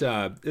 isn't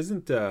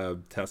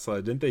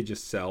Tesla? Didn't they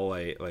just sell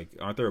like?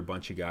 Aren't there a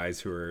bunch of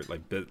guys who are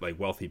like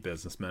wealthy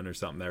businessmen or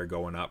something that are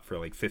going up for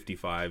like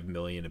 55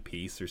 million a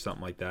piece or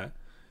something like that?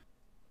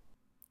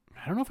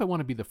 I don't know if I want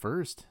to be the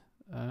first.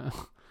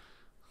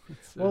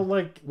 Well,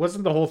 like,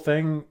 wasn't the whole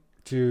thing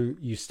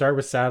you start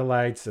with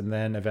satellites and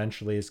then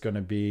eventually it's going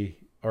to be,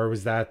 or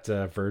was that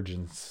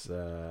Virgin's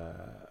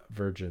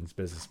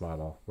business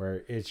model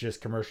where it's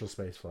just commercial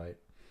space flight?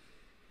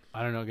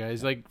 I don't know,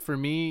 guys. Like, for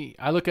me,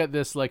 I look at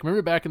this like,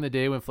 remember back in the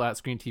day when flat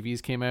screen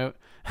TVs came out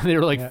and they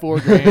were like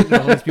 $4,000 and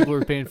all these people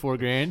were paying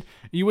 $4,000.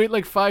 You wait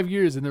like 5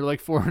 years and they're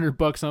like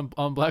 $400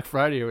 on Black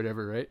Friday or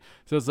whatever, right?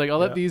 So it's like, I'll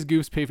let these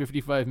goofs pay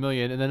 $55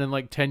 million, and then in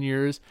like 10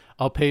 years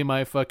I'll pay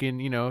my fucking,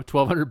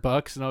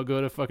 $1,200 and I'll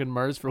go to fucking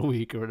Mars for a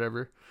week or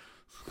whatever.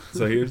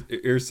 So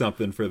here's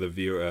something for the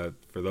viewer,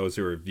 for those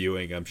who are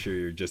viewing. I'm sure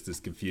you're just as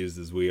confused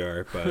as we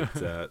are,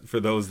 but for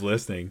those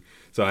listening,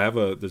 so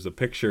there's a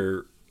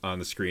picture on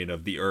the screen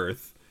of the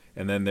Earth,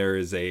 and then there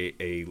is a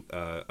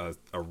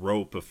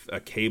rope of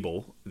a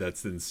cable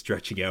that's then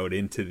stretching out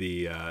into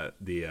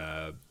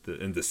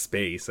into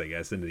space, I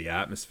guess, into the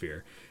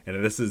atmosphere.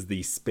 And this is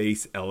the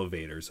space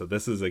elevator. So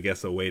this is, I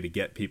guess, a way to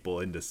get people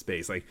into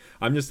space. Like,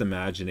 I'm just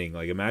imagining,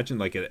 imagine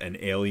an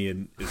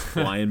alien is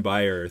flying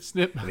by Earth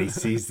and he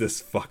sees this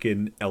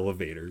fucking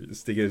elevator.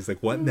 It's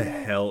like, what in the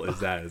hell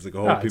is that? It's like,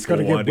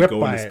 people want to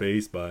go into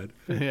space, bud.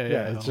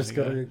 Yeah, it's just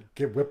gonna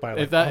get whipped by.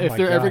 If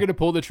they're ever gonna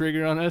pull the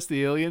trigger on us,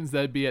 the aliens,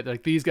 that'd be it.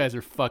 Like, these guys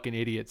are fucking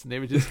idiots, and they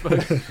would just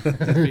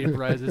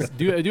vaporize us.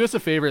 Do us a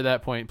favor at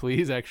that point,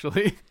 please.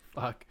 Actually,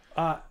 fuck.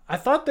 I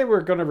thought they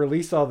were going to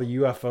release all the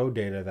UFO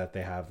data that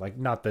they have. Like,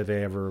 not that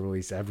they ever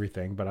release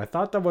everything, but I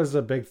thought that was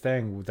a big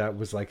thing that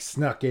was like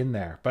snuck in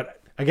there.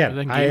 But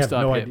again, I have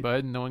no idea.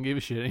 Bud. No one gave a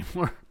shit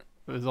anymore.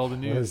 It was all the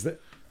news.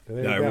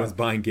 Everyone's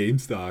buying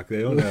GameStop.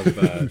 They don't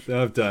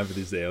have time for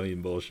this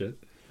alien bullshit.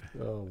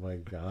 Oh my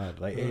god!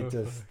 Like, it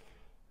just,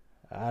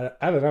 I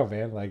don't know,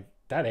 man. Like,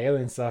 that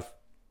alien stuff,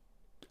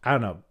 I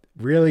don't know.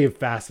 Really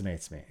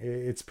fascinates me.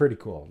 It's pretty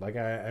cool. Like,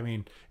 I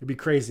mean, it'd be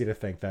crazy to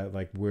think that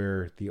like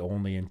we're the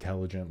only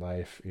intelligent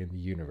life in the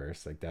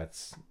universe. Like,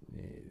 that's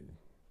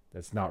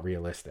not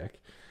realistic.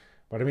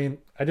 But I mean,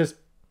 I'd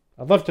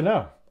love to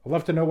know. I'd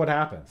love to know what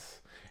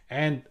happens.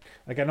 And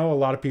like, I know a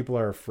lot of people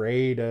are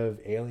afraid of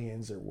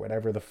aliens or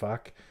whatever the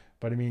fuck.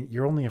 But I mean,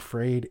 you're only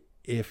afraid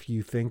if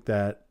you think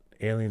that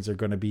aliens are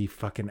going to be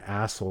fucking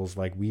assholes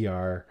like we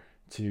are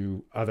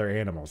to other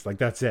animals. Like,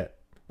 that's it.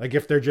 Like,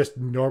 if they're just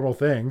normal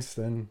things,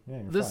 then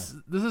yeah, this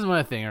is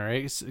my thing, all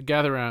right? So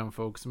gather around,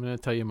 folks. I'm going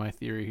to tell you my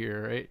theory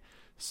here, all right?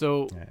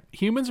 So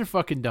humans are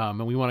fucking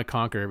dumb, and we want to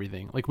conquer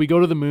everything. Like, we go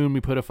to the moon,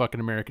 we put a fucking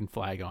American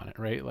flag on it,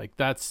 right? Like,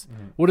 that's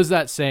what is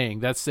that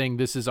saying? That's saying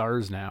this is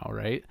ours now,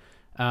 right?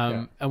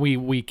 And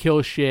we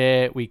kill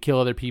shit, we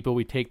kill other people,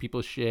 we take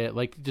people's shit.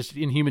 Like, just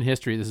in human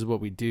history, this is what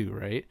we do,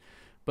 right?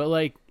 But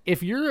like,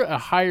 if you're a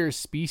higher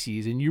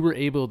species and you were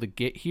able to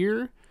get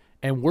here,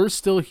 and we're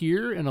still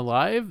here and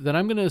alive, then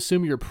I'm going to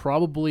assume you're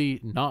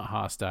probably not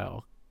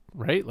hostile,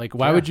 right? Like,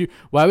 why would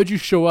you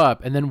show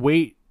up and then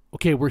wait?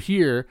 Okay, we're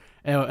here,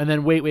 and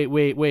then wait,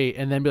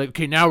 and then be like,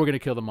 okay, now we're going to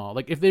kill them all.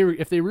 Like, if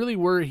they really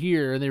were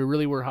here and they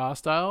really were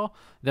hostile,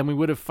 then we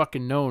would have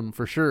fucking known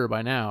for sure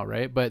by now,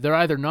 right? But they're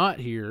either not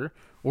here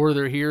or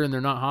they're here and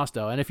they're not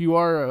hostile. And if you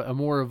are a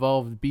more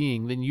evolved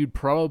being, then you'd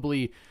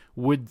probably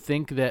would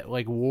think that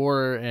like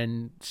war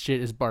and shit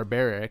is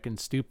barbaric and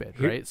stupid,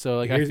 right? So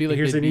like, I feel like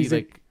they'd be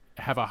like,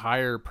 have a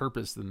higher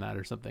purpose than that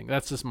or something.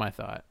 That's just my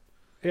thought.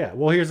 Yeah,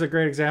 well, here's a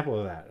great example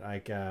of that.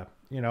 Like,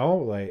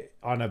 like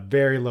on a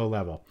very low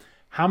level,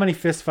 How many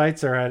fist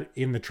fights are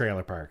in the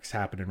trailer parks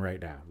happening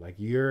right now? Like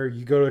you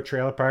go to a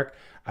trailer park,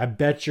 I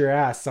bet your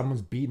ass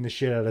someone's beating the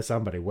shit out of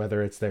somebody,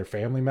 whether it's their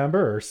family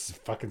member or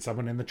fucking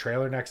someone in the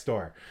trailer next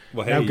door.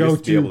 Well, hey, now you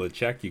used to be able to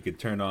check. You could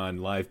turn on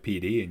live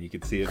PD and you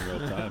could see it in real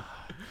time.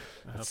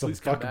 That's some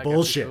fucking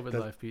bullshit.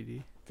 Live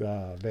PD.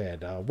 Oh man,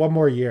 one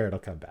more year, it'll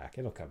come back.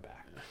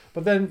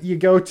 But then you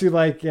go to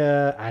like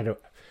a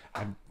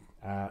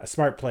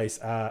smart place,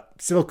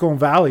 Silicon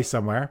Valley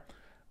somewhere.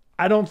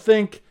 I don't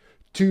think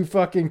two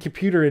fucking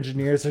computer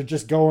engineers are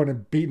just going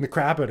and beating the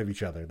crap out of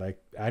each other. Like,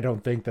 I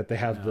don't think that they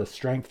have the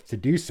strength to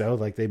do so.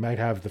 Like, they might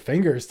have the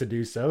fingers to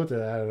do so, to,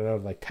 I don't know,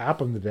 like tap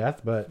them to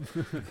death, but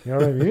you know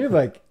what I mean?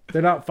 Like,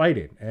 they're not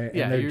fighting. And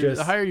they're just,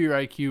 the higher your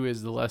IQ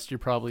is, the less you're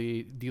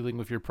probably dealing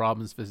with your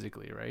problems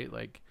physically, right?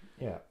 Like,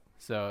 yeah.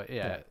 So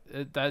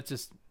that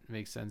just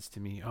makes sense to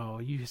me. Oh,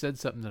 you said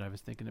something that I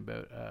was thinking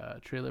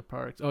about, trailer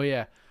parks. Oh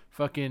yeah.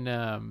 Fucking,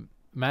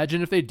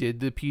 imagine if they did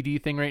the PD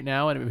thing right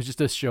now and it was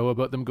just a show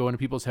about them going to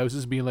people's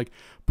houses and being like,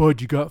 bud,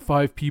 you got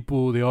 5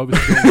 people. They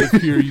obviously don't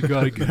live here. You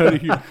got to get out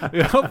of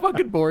here. How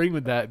fucking boring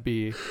would that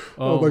be?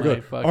 Oh my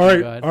God.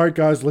 All right,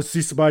 guys, let's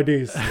see some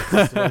IDs.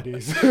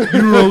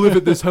 You all live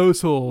at this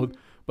household.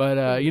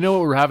 But you know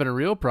what we're having a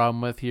real problem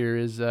with here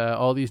is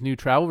all these new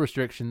travel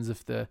restrictions.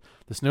 If the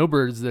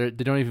snowbirds, they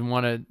don't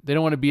want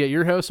to be at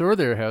your house or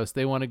their house.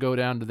 They want to go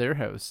down to their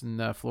house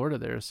in Florida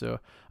there. So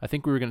I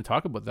think we were going to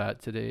talk about that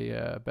today,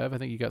 Bev. I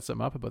think you got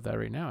something up about that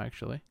right now,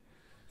 actually.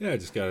 Yeah, I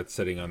just got it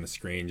sitting on the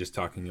screen, just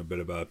talking a bit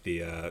about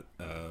the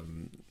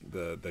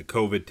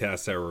COVID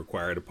tests that were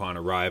required upon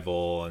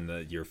arrival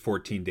and your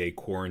 14-day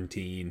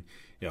quarantine.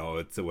 You know,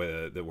 it's the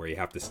way where you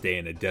have to stay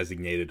in a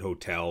designated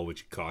hotel,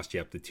 which cost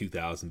you up to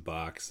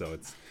 $2,000. So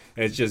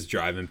it's just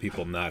driving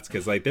people nuts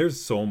because like there's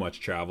so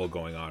much travel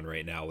going on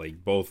right now,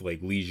 like both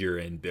like leisure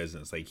and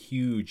business, like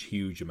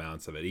huge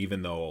amounts of it.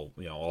 Even though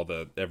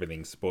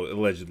everything's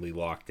allegedly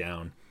locked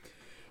down,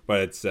 but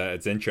it's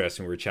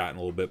interesting. We were chatting a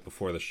little bit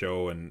before the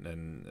show,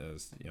 and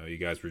as you know, you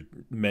guys were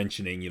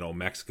mentioning,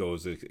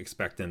 Mexico's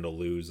expecting to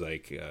lose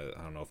like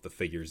I don't know if the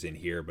figure's in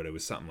here, but it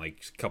was something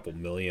like a couple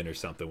million or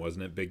something,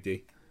 wasn't it, Big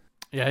D?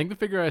 Yeah, I think the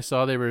figure I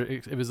saw,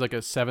 it was like a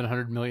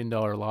 $700 million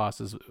loss.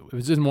 It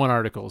was in one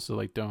article, so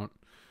like don't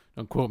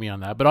quote me on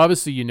that. But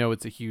obviously,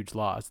 it's a huge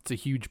loss. It's a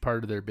huge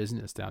part of their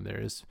business down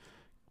there is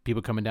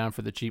people coming down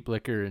for the cheap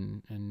liquor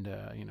and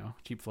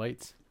cheap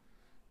flights.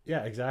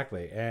 Yeah,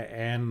 exactly.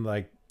 And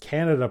like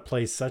Canada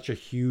plays such a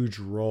huge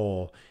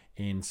role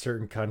in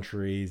certain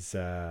countries'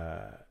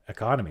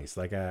 economies.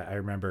 Like I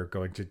remember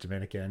going to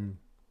Dominican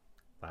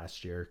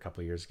last year, a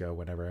couple of years ago,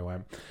 whenever I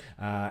went,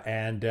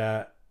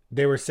 and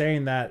they were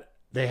saying that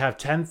they have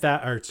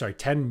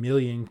 10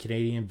 million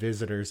Canadian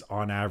visitors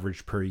on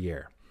average per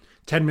year.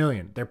 10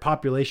 million. Their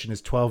population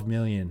is 12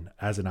 million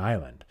as an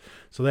island.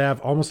 So they have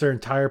almost their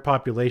entire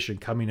population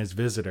coming as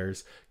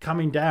visitors,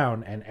 coming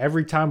down. And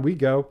every time we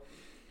go,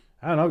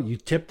 I don't know, you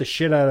tip the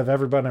shit out of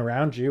everyone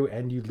around you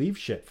and you leave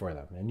shit for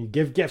them and you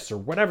give gifts or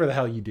whatever the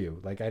hell you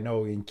do. Like I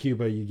know in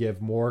Cuba, you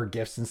give more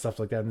gifts and stuff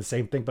like that and the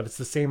same thing, but it's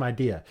the same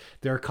idea.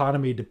 Their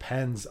economy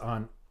depends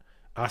on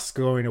us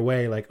going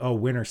away like, oh,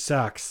 winter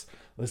sucks.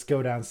 Let's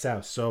go down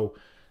south. So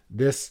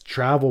this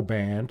travel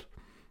ban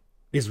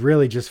is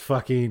really just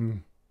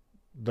fucking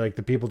like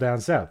the people down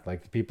south,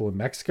 like the people in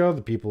Mexico,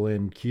 the people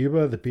in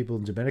Cuba, the people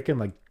in Dominican.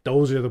 Like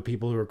those are the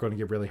people who are going to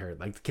get really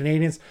hurt. Like the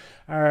Canadians,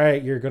 all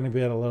right, you're going to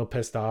be a little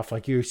pissed off.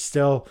 Like you're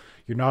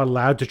not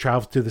allowed to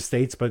travel to the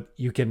States, but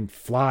you can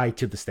fly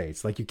to the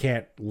States. Like you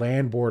can't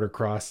land board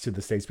across to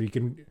the States, but you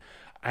can.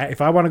 If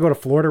I want to go to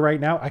Florida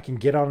right now, I can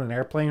get on an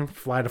airplane,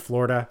 fly to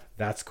Florida.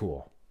 That's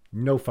cool.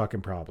 No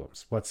fucking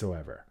problems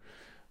whatsoever.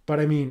 But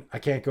I mean, I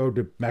can't go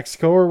to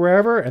Mexico or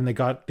wherever, and they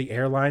got the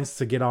airlines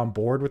to get on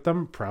board with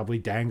them, probably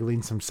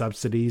dangling some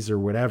subsidies or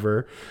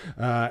whatever,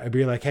 and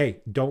be like,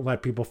 hey, don't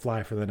let people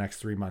fly for the next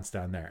 3 months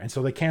down there. And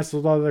so they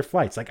canceled all their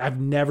flights. Like, I've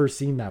never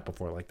seen that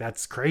before. Like,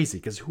 that's crazy,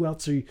 because who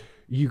else are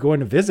you going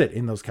to visit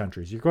in those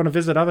countries? You're going to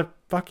visit other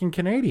fucking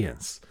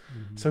Canadians.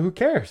 Mm-hmm. So who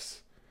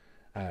cares?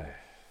 I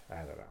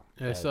don't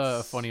know. I saw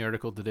a funny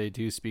article today,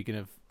 too, speaking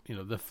of,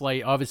 the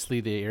flight.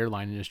 Obviously, the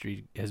airline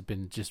industry has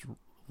been just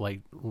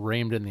like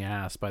rammed in the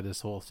ass by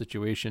this whole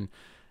situation,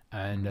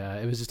 and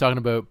it was just talking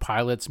about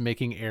pilots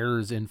making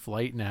errors in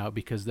flight now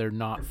because they're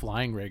not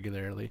flying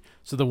regularly.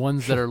 So the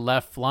ones that are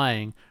left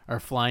flying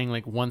are flying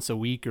like once a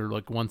week or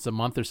like once a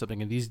month or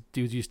something, and these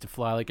dudes used to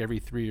fly like every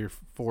 3 or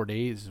 4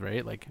 days,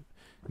 right? Like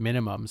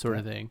minimum sort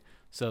of thing.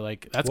 So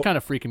like that's kind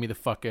of freaking me the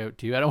fuck out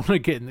too. I don't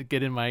want to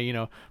get in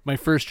my my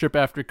first trip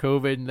after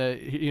COVID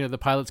and the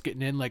pilot's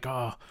getting in like,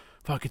 oh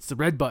fuck, it's the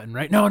red button,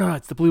 right? No,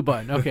 it's the blue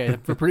button. Okay,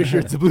 we're pretty sure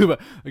it's the blue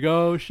button. Like,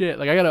 oh shit.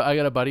 Like I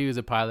got a buddy who's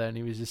a pilot, and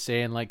he was just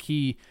saying like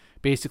he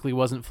basically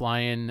wasn't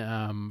flying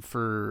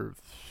for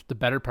the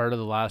better part of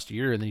the last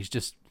year, and he's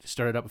just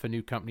started up with a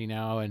new company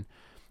now and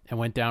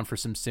went down for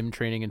some sim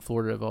training in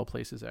Florida of all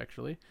places,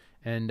 actually.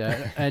 And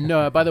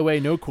by the way,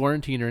 no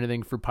quarantine or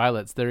anything for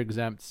pilots. They're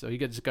exempt, so he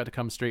just got to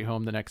come straight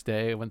home the next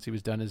day once he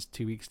was done his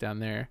 2 weeks down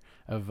there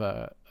of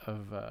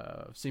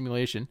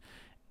simulation.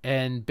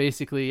 And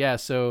basically, yeah,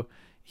 so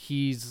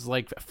he's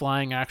like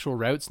flying actual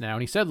routes now.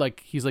 And he said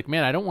like, he's like,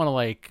 man, I don't want to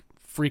like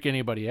freak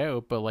anybody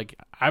out, but like,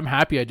 I'm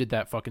happy I did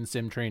that fucking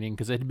sim training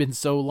because it had been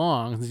so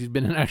long since he's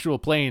been in an actual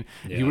plane.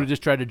 If he would have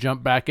just tried to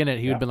jump back in it,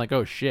 he would have been like,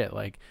 oh shit,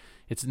 like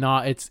it's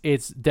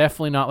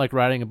definitely not like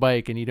riding a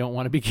bike, and you don't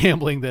want to be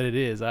gambling that it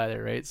is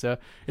either, right? So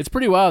it's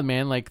pretty wild,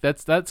 man. Like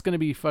that's going to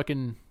be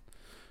fucking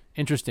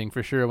interesting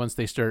for sure once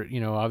they start, you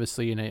know,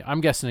 obviously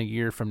I'm guessing a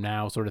year from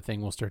now sort of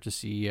thing, we'll start to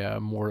see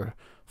more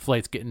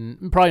flights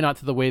getting, probably not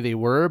to the way they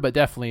were, but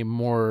definitely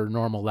more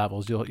normal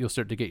levels. You'll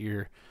start to get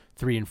your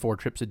 3 and 4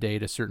 trips a day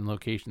to certain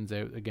locations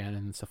out again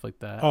and stuff like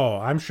that. Oh,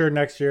 I'm sure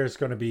next year is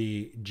going to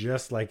be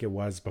just like it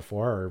was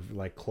before, or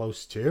like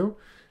close to,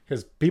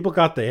 because people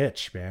got the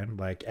itch, man.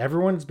 Like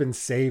everyone's been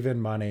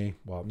saving money.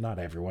 Well, not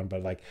everyone,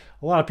 but like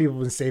a lot of people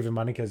have been saving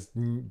money because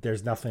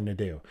there's nothing to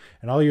do.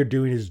 And all you're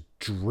doing is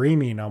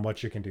dreaming on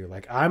what you can do.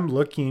 Like I'm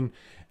looking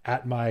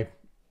at my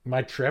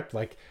trip.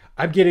 Like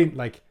I'm getting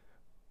like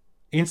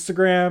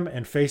Instagram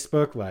and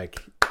Facebook,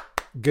 like,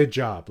 good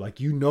job. Like,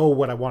 you know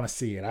what I want to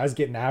see. And I was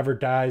getting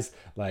advertised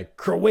like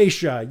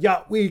Croatia,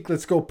 Yacht Week,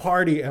 let's go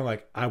party. And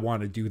like, I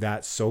want to do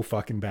that so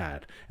fucking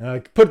bad. And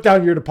like, put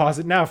down your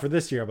deposit now for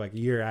this year. I'm like,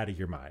 you're out of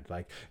your mind.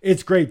 Like,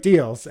 it's great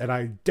deals. And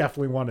I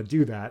definitely want to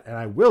do that. And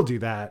I will do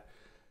that.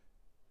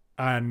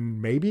 And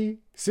maybe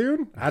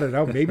soon, I don't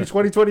know, maybe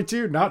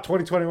 2022, not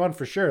 2021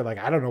 for sure. Like,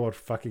 I don't know what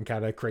fucking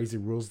kind of crazy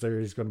rules there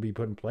is going to be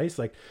put in place.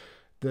 Like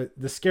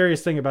the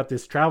scariest thing about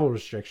this travel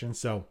restriction.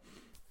 So,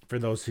 for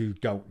those who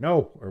don't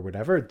know or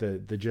whatever,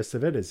 the gist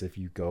of it is if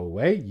you go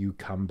away, you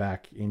come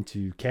back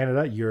into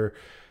Canada,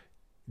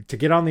 to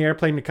get on the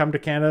airplane to come to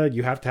Canada,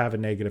 you have to have a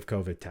negative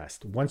COVID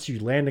test. Once you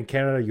land in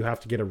Canada, you have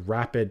to get a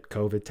rapid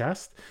COVID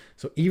test.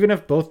 So even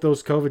if both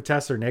those COVID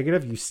tests are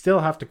negative, you still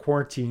have to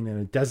quarantine in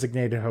a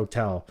designated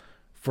hotel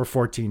for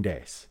 14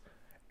 days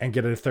and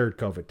get a third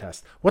COVID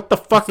test. What the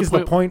fuck is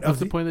the point of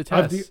the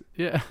test?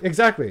 Yeah,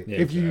 exactly. Yeah,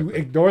 if you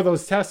ignore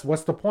those tests,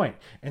 what's the point?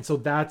 And so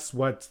that's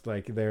what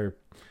like they're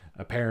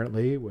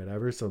apparently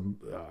whatever some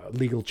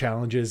legal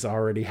challenges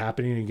already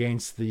happening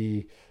against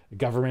the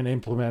government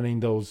implementing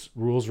those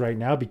rules right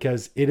now,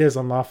 because it is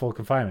unlawful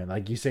confinement.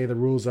 Like you say, the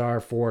rules are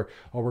for,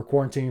 oh, we're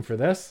quarantining for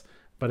this,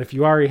 but if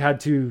you already had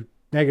 2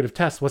 negative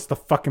tests, what's the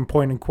fucking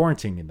point in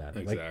quarantining that?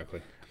 Exactly.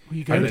 Like, well,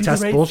 you gotta do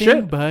the right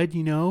thing, bud.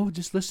 You know,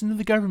 just listen to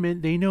the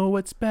government. They know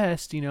what's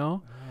best. You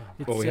know.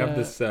 Well, we have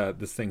this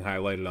thing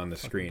highlighted on the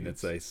screen.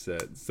 It's like, so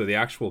the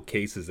actual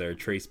cases that are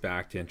traced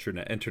back to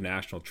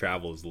international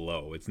travel is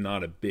low. It's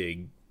not a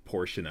big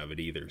portion of it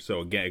either.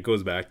 So again, it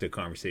goes back to a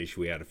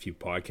conversation we had a few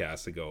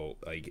podcasts ago.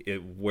 Like,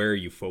 where are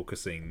you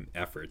focusing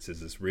efforts?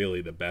 Is this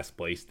really the best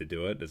place to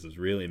do it? Does this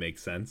really make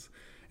sense?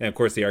 And of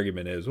course, the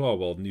argument is,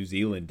 well, New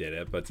Zealand did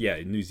it, but yeah,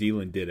 New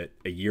Zealand did it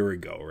a year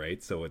ago,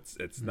 right? So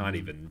it's not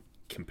even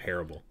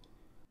comparable.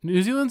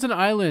 New Zealand's an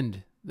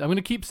island. I'm going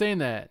to keep saying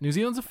that. New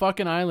Zealand's a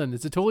fucking island.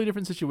 It's a totally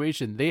different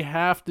situation. They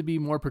have to be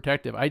more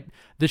protective.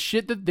 The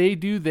shit that they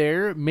do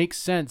there makes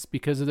sense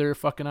because of their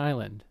fucking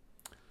island.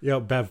 Yo,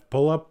 Bev,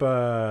 pull up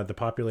the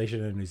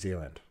population in New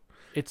Zealand.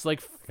 It's like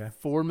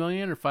 4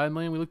 million or 5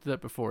 million. We looked at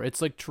that before.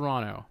 It's like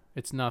Toronto.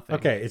 It's nothing.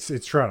 Okay, it's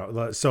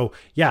Toronto. So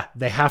yeah,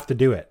 they have to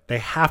do it. They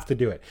have to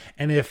do it.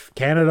 And if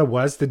Canada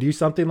was to do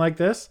something like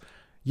this,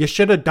 you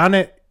should have done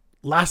it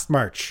last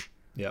March.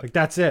 Yeah, like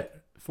that's it.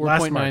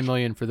 4.9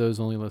 million for those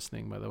only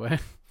listening, by the way.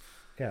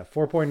 Yeah,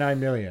 4.9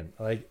 million.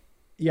 Like,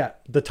 yeah,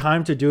 the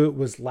time to do it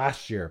was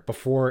last year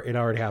before it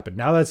already happened.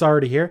 Now that's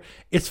already here,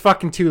 it's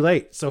fucking too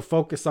late. So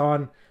focus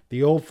on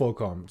the old folk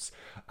homes.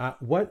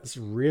 What's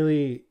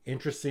really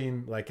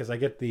interesting, like, because I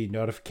get the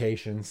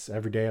notifications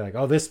every day, like,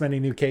 oh, this many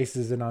new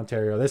cases in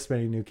Ontario, this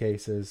many new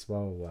cases, blah,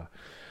 blah, blah.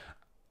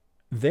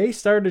 They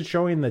started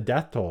showing the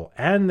death toll,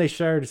 and they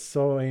started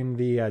showing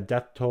the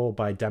death toll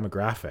by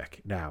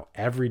demographic now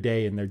every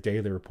day in their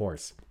daily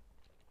reports,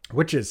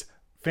 which is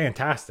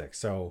fantastic.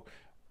 So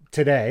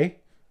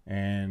today,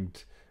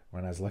 and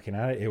when I was looking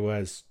at it, it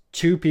was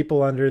 2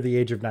 people under the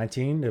age of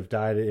 19 have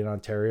died in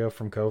Ontario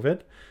from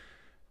COVID.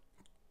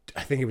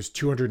 I think it was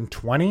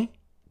 220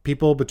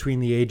 people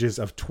between the ages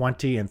of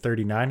 20 and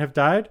 39 have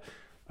died.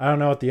 I don't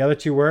know what the other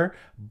 2 were,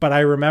 but I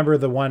remember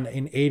the one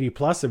in 80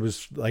 plus, it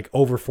was like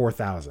over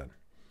 4,000.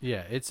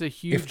 Yeah, it's a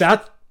huge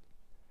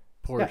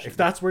portion. Yeah, if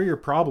that's where your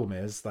problem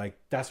is, like,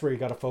 that's where you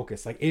got to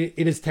focus. Like,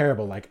 it is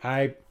terrible. Like,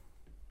 I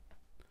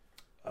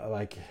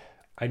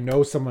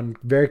know someone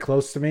very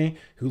close to me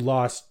who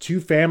lost 2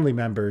 family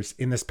members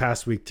in this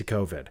past week to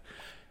COVID.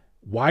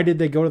 Why did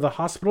they go to the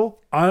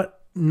hospital?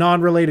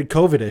 Non-related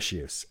COVID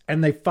issues,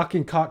 and they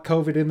fucking caught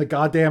COVID in the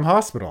goddamn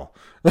hospital.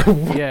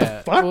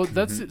 Yeah, well,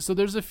 so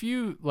there's a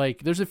few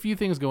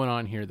things going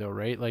on here, though,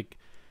 right? Like,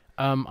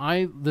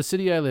 the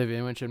city I live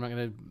in, which I'm not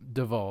going to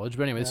divulge,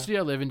 but anyway, the city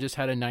I live in just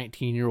had a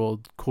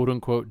 19-year-old quote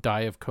unquote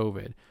die of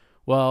COVID.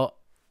 Well,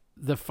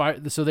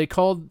 so they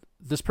called,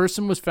 this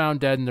person was found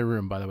dead in their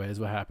room, by the way,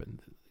 is what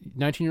happened.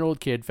 19-year-old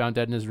kid found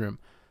dead in his room.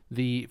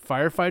 The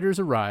firefighters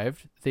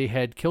arrived. They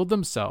had killed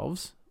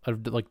themselves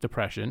of like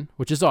depression,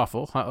 which is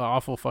awful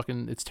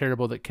fucking, it's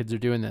terrible that kids are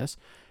doing this.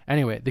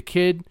 Anyway, the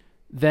kid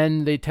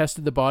Then they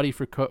tested the body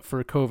for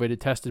COVID. It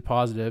tested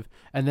positive,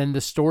 and then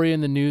the story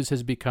in the news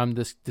has become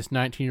this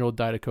 19-year-old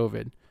died of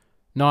COVID,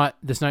 not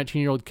this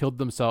 19-year-old killed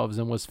themselves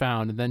and was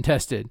found and then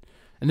tested.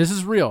 And this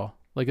is real.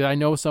 Like, I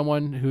know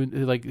someone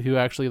who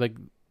actually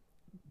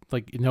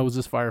knows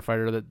this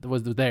firefighter that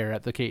was there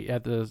at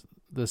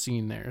the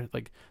scene there.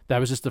 Like, that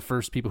was just the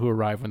first people who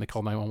arrived when they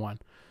called 911.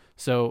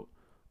 So,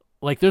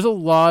 like, there's a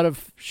lot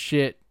of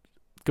shit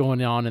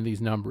going on in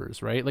these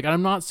numbers, right? Like,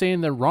 I'm not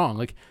saying they're wrong.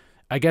 Like,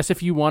 I guess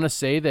if you want to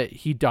say that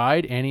he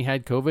died and he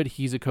had COVID,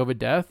 he's a COVID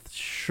death,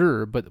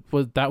 sure, but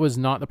that was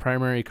not the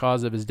primary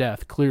cause of his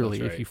death,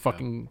 clearly. Right, if you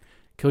fucking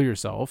kill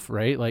yourself,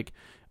 right? Like,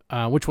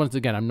 which, once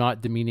again, I'm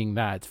not demeaning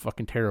that. It's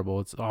fucking terrible.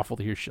 It's awful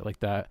to hear shit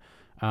like that.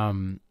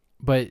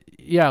 But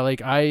yeah,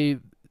 like,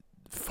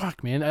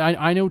 fuck, man.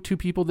 I know 2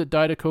 people that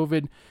died of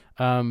COVID.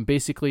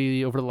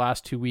 Basically, over the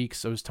last 2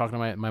 weeks, I was talking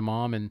to my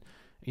mom, and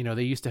you know,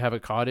 they used to have a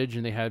cottage,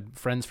 and they had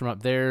friends from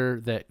up there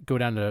that go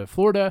down to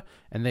Florida,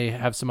 and they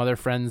have some other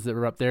friends that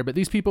were up there. But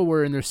these people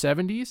were in their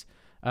 70s.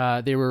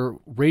 They were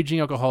raging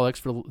alcoholics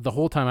for the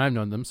whole time I've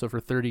known them, so for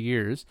 30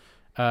 years.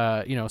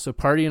 You know, so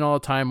partying all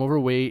the time,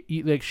 overweight,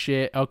 eat like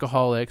shit,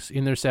 alcoholics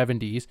in their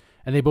 70s,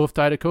 and they both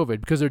died of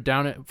COVID because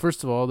they're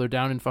first of all, they're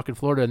down in fucking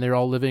Florida, and they're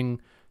all living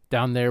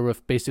down there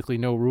with basically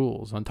no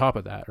rules on top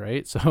of that,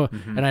 right? So,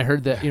 and I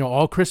heard that, you know,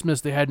 all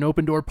Christmas they had an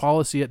open door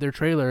policy at their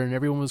trailer, and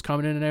everyone was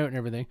coming in and out and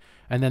everything.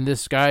 And then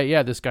this guy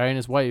and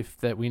his wife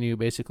that we knew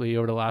basically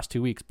over the last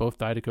 2 weeks both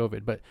died of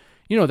COVID. But,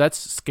 you know, that's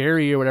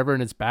scary or whatever,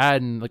 and it's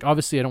bad. And like,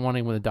 obviously I don't want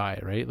anyone to die,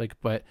 right? Like,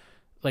 but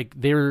like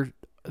they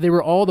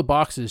were all the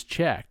boxes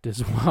checked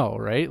as well,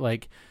 right?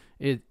 Like,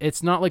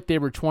 it's not like they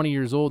were 20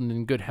 years old and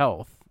in good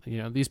health. You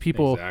know, these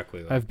people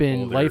have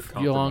been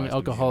lifelong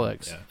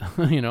alcoholics.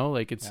 Yeah. You know,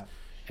 like it's. Yeah.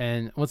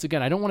 And once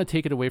again, I don't want to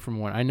take it away from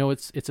one. I know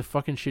it's a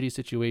fucking shitty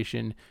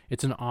situation.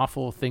 It's an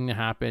awful thing to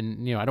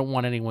happen. You know, I don't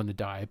want anyone to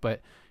die,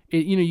 but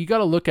you know, you got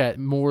to look at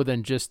more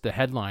than just the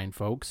headline,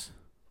 folks.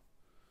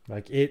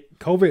 Like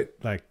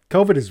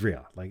COVID is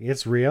real. Like,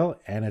 it's real,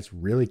 and it's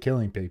really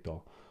killing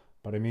people.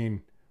 But I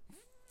mean,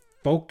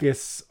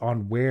 focus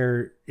on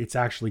where it's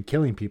actually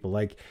killing people.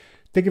 Like,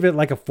 think of it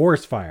like a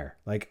forest fire.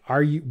 Like,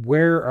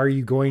 where are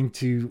you going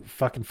to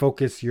fucking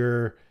focus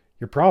your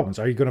problems?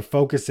 Are you going to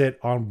focus it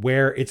on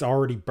where it's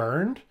already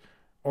burned,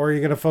 or are you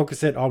going to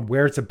focus it on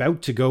where it's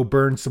about to go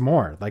burn some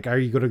more? Like, are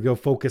you going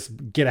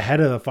to get ahead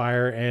of the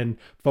fire and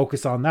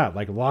focus on that?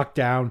 Like, lock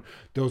down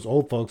those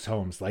old folks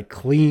homes, like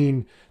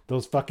clean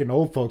those fucking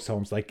old folks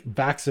homes, like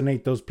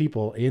vaccinate those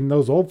people in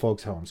those old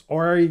folks homes?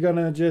 Or are you going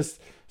to just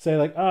say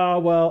like, oh,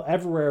 well,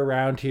 everywhere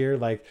around here,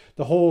 like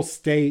the whole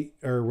state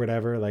or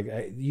whatever, like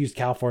I use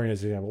California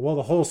as an example. Well,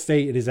 the whole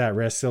state is at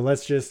risk, so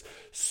let's just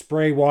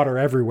spray water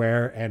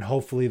everywhere and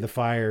hopefully the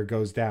fire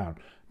goes down.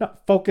 No,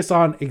 focus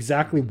on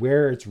exactly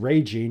where it's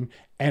raging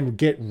and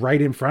get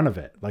right in front of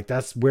it. Like,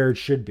 that's where it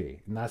should be,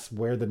 and that's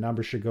where the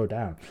numbers should go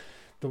down.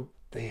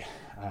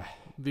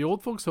 The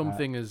old folks home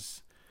thing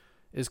is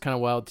kind of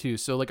wild too.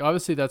 So like,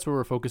 obviously that's where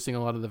we're focusing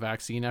a lot of the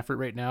vaccine effort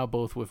right now,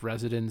 both with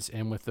residents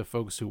and with the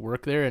folks who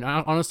work there. And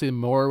honestly,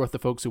 more with the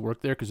folks who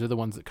work there, because they're the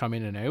ones that come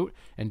in and out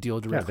and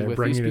deal directly with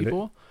these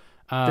people.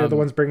 They're the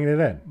ones bringing it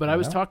in. But I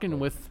was talking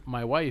with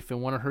my wife,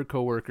 and one of her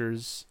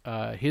coworkers,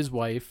 his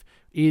wife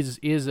is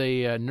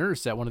a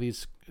nurse at one of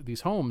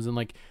these homes. And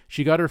like,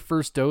 she got her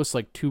first dose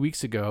like 2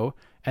 weeks ago,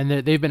 and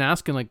they've been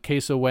asking like,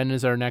 okay, so when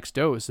is our next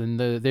dose? And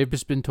they've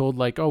just been told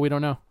like, oh, we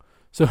don't know.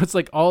 So it's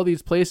like all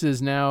these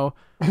places now,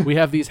 we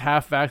have these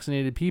half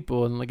vaccinated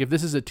people. And like, if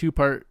this is a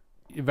 2-part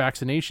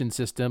vaccination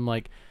system,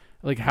 like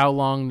how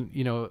long,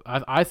 you know,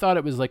 I thought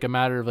it was like a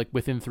matter of like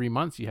within 3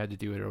 months you had to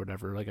do it or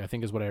whatever. Like, I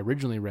think is what I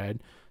originally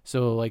read.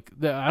 So like,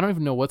 I don't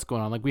even know what's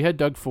going on. Like, we had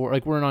Doug Ford,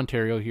 like, we're in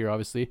Ontario here,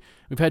 obviously.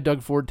 We've had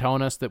Doug Ford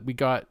telling us that we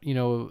got, you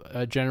know,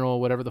 a general,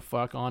 whatever the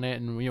fuck on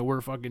it. And, you know, we're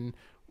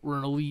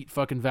an elite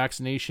fucking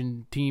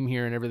vaccination team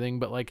here and everything.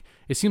 But like,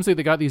 it seems like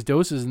they got these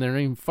doses and they don't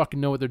even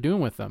fucking know what they're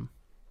doing with them.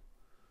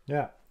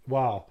 Yeah.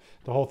 Well,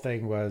 the whole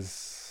thing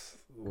was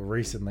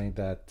recently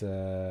that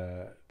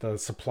the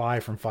supply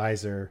from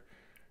Pfizer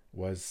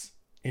was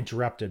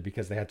interrupted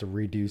because they had to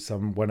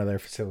redo one of their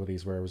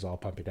facilities where it was all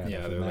pumping down.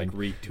 Yeah, they're like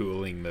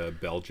retooling the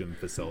Belgium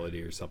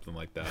facility or something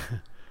like that.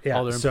 Yeah,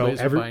 all their employees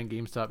are buying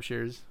GameStop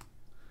shares.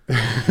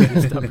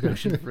 GameStop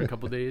production for a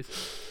couple of days.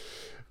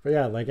 But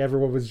yeah, like,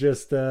 everyone was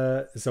just,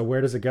 so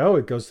where does it go?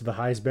 It goes to the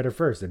highest bidder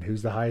first. And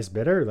who's the highest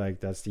bidder? Like,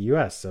 that's the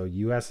U.S. So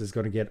U.S. is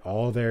going to get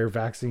all their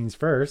vaccines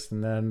first.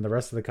 And then the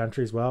rest of the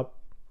countries, well,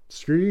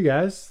 screw you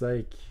guys.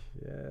 Like,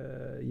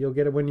 you'll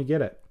get it when you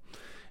get it.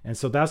 And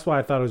so that's why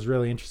I thought it was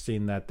really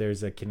interesting that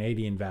there's a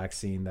Canadian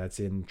vaccine that's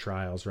in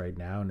trials right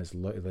now and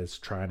is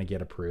trying to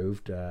get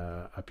approved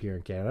up here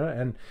in Canada.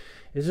 And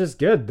it's just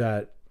good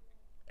that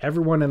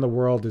everyone in the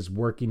world is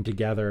working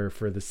together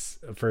for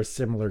a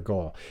similar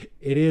goal.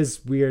 It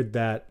is weird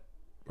that,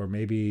 or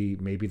maybe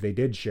they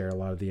did share a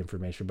lot of the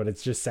information, but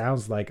it just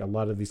sounds like a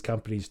lot of these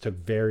companies took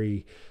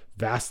very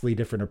vastly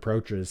different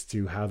approaches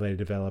to how they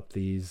develop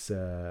these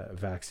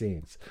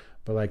vaccines.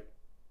 But like,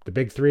 the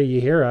big three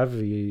you hear of,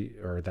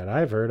 or that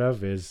I've heard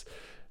of, is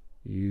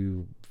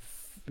you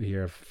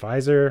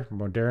Pfizer,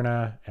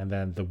 Moderna, and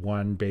then the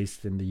one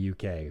based in the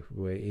UK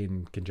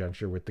in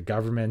conjunction with the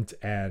government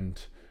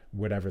and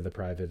whatever the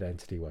private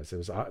entity was. It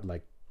was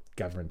like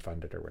government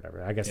funded or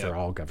whatever. I guess they're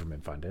all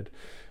government funded.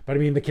 But I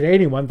mean, the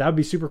Canadian one, that would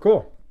be super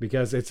cool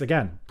because it's,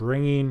 again,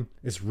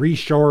 it's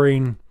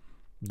reshoring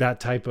that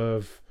type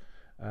of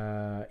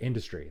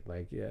industry.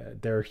 Like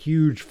there are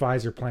huge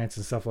Pfizer plants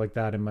and stuff like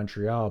that in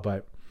Montreal,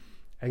 but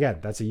again,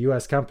 that's a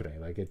US company.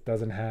 Like it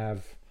doesn't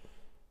have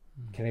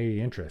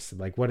Canadian interests.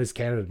 Like what is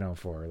Canada known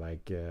for?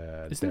 Like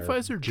isn't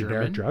Pfizer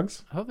generic German?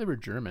 drugs? I thought they were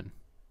German.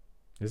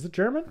 Is it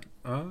German?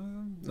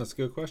 That's a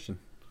good question.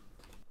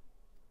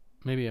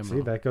 Maybe I'm See,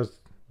 wrong. that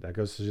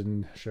goes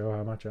to show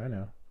how much I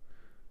know.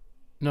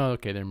 No,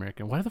 okay, they're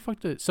American. Why the fuck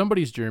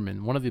somebody's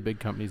German? One of the big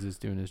companies is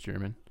doing is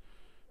German.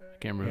 I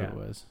can't remember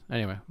who it was.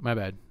 Anyway, my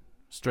bad.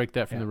 Strike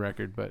that from the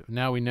record. But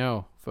now we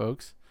know,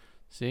 folks.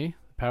 See,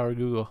 power of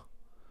Google.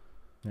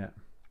 Yeah,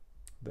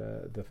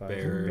 the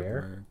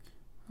Bear.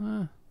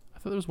 I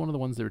thought there was one of the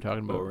ones they were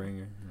talking about.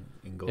 Boehringer,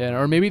 Yeah,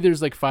 or maybe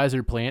there's like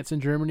Pfizer plants in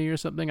Germany or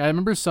something. I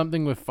remember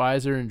something with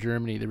Pfizer in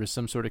Germany. There was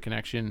some sort of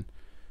connection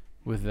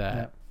with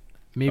that.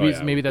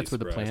 Yeah. Maybe that's where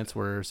the plants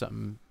were or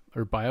something,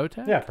 or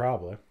biotech. Yeah,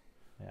 probably.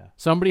 Yeah.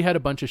 Somebody had a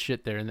bunch of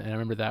shit there, and I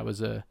remember that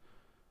was a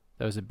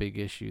big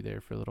issue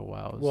there for a little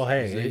while. Well,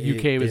 hey, the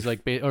UK was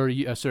like,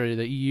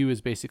 the EU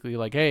is basically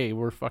like, hey,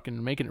 we're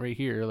fucking making it right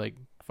here. Like,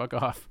 fuck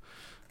off.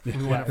 We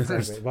want it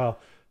first. Exactly.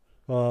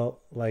 Well,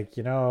 like,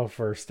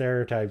 for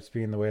stereotypes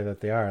being the way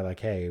that they are, like,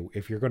 hey,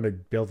 if you're going to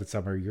build it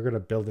somewhere, you're going to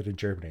build it in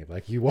Germany.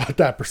 Like, you want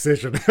that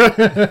precision. You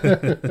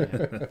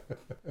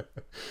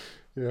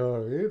know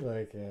what I mean?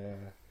 Like,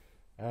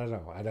 I don't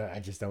know. I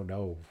just don't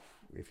know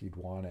if you'd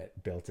want it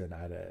built in.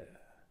 I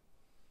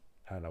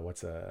don't know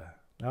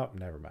no,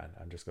 never mind.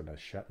 I'm just going to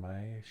shut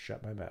my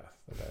mouth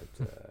about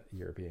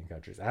European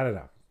countries. I don't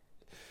know.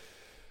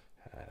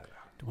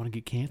 Don't want to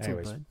get canceled,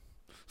 Anyways. bud.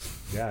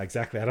 Yeah,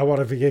 exactly. I don't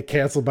want to get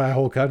canceled by a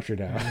whole country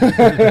now.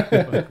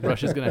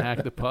 Russia's gonna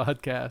hack the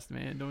podcast,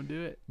 man. Don't do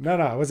it. No,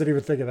 I wasn't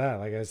even thinking that.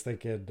 Like I was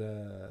thinking,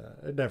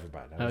 never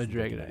mind. I would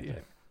drag it at you.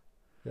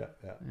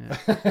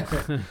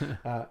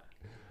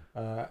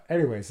 Yeah.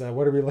 Anyways,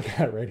 what are we looking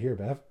at right here,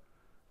 Bev?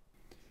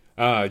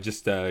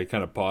 Just kind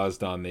of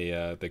paused on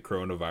the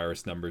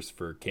coronavirus numbers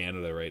for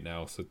Canada right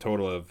now. So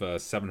total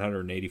of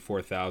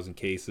 784,000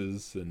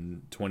 cases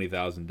and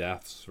 20,000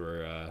 deaths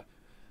for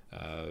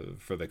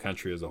the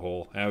country as a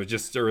whole. And I was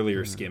just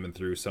earlier skimming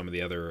through some of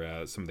the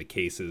other some of the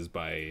cases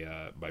by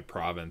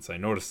province. I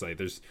noticed like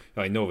there's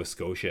like Nova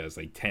Scotia has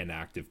like 10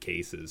 active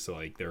cases, so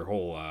like their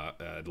whole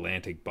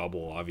Atlantic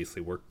bubble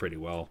obviously worked pretty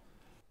well.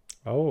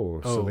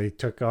 So they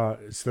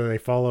they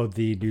followed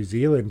the New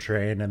Zealand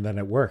train and then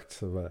it worked.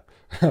 So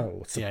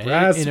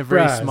surprise, in a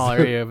very small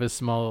area of a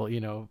small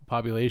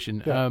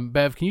population. Yeah.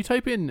 Bev, can you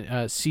type in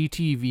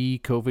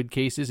CTV COVID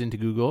cases into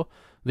Google?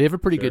 They have a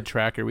pretty good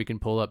tracker we can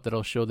pull up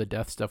that'll show the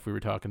death stuff we were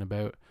talking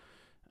about.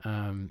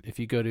 If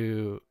you go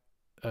to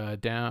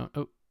down,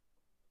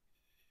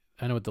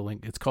 I know what the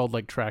link. It's called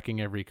like tracking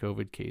every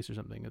COVID case or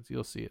something.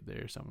 You'll see it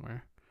there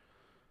somewhere.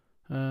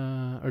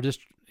 Or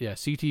just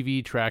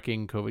CTV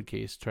tracking COVID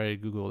case. Try to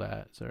Google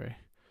that. Sorry.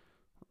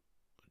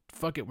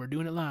 Fuck it, we're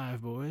doing it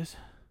live, boys.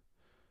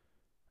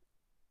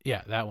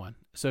 Yeah, that one.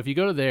 So if you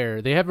go to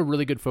there, they have a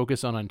really good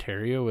focus on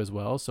Ontario as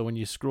well. So when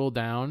you scroll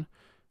down,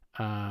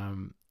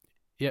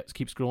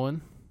 keep scrolling,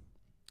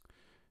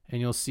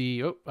 and you'll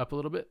see up a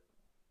little bit.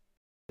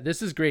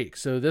 This is great.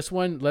 So this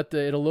one,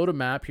 it'll load a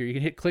map here. You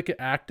can click it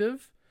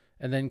active,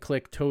 and then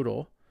click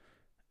total,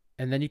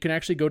 and then you can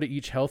actually go to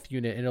each health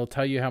unit, and it'll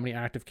tell you how many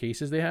active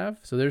cases they have.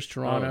 So there's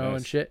Toronto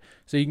and shit.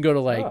 So you can go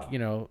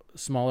to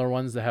smaller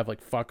ones that have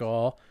like fuck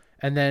all,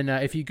 and then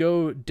if you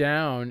go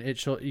down,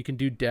 you can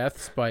do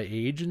deaths by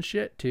age and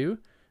shit too.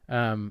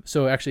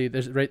 So actually,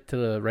 there's right to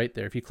the right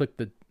there. If you click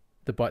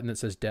the button that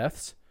says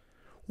deaths.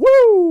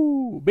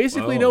 Woo!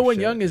 Basically, no one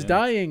young is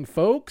dying,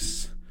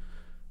 folks.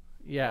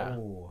 Yeah,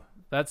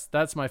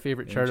 that's my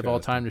favorite chart of all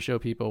time to show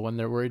people when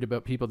they're worried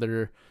about people that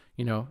are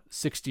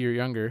 60 or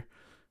younger.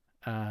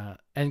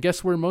 And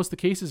guess where most of the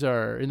cases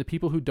are? In the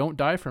people who don't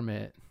die from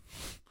it.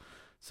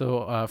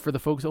 So for the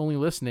folks only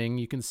listening,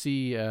 you can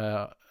see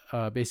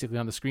basically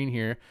on the screen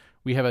here,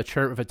 we have a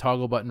chart with a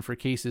toggle button for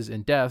cases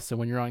and deaths. And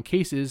when you're on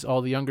cases,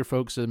 all the younger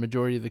folks are the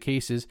majority of the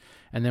cases.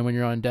 And then when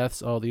you're on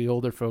deaths, all the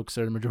older folks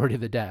are the majority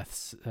of the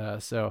deaths.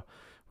 So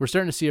we're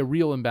starting to see a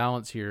real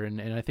imbalance here.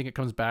 And I think it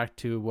comes back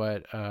to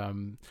what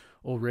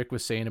old Rick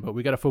was saying about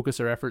we got to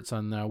focus our efforts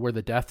on where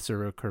the deaths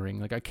are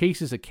occurring. Like a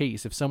case is a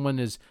case. If someone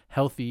is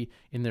healthy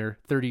in their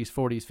 30s,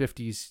 40s,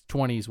 50s,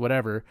 20s,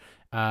 whatever,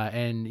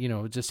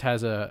 and just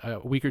has a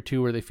week or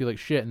two where they feel like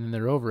shit and then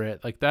they're over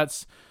it, like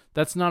that's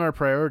not our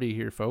priority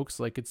here, folks.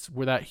 Like it's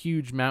where that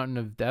huge mountain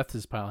of death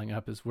is piling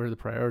up is where the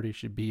priority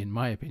should be, in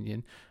my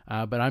opinion.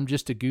 But I'm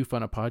just a goof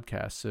on a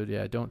podcast, so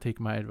yeah, don't take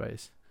my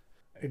advice.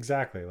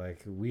 Exactly.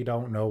 Like we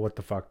don't know what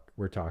the fuck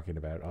we're talking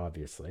about,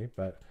 obviously,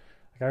 but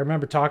I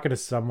remember talking to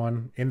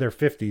someone in their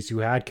 50s who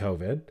had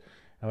COVID.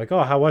 I'm like,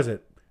 oh, how was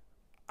it?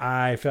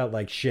 I felt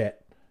like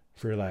shit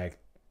for like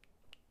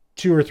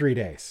 2 or 3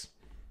 days.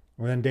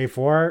 And then day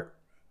 4,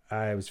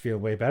 I was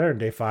feeling way better. And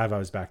day 5, I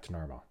was back to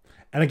normal.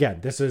 And again,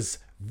 this is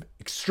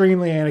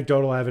extremely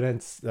anecdotal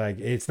evidence. Like,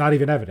 it's not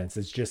even evidence.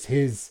 It's just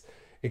his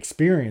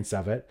experience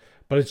of it.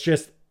 But it's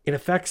just, it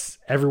affects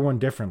everyone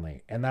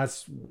differently. And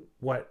that's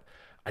what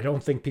I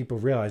don't think people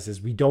realize,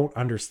 is we don't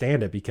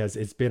understand it because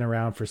it's been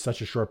around for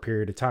such a short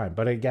period of time.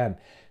 But again,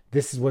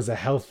 this was a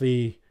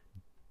healthy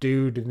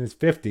dude in his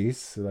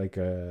 50s, like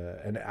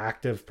an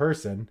active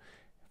person,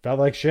 felt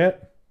like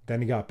shit,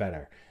 then he got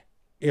better.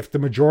 If the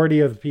majority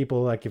of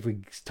people, like if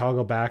we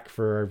toggle back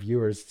for our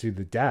viewers to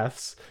the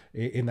deaths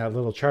in that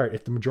little chart,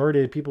 if the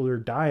majority of people who are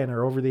dying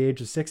are over the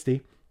age of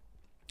 60,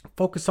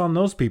 focus on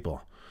those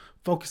people.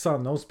 Focus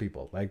on those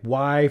people. Like,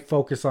 why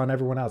focus on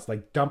everyone else?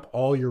 Like, dump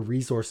all your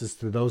resources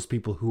to those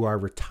people who are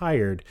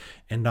retired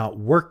and not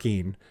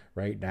working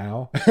right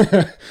now.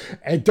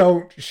 And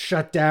don't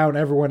shut down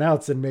everyone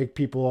else and make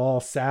people all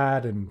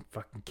sad and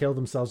fucking kill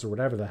themselves or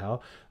whatever the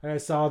hell. And I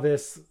saw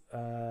this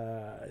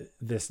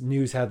this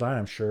news headline.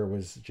 I'm sure it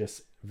was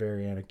just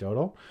very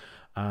anecdotal.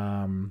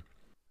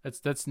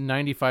 That's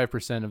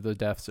 95% of the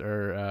deaths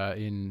are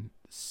in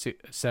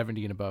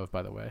 70 and above,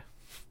 by the way.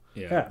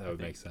 Yeah, that would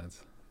make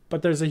sense.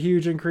 But there's a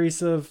huge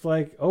increase of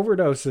like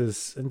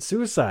overdoses and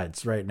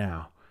suicides right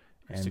now.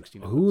 And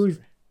who's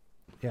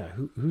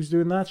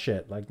doing that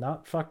shit? Like,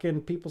 not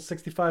fucking people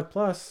 65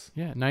 plus.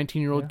 Yeah,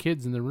 19-year-old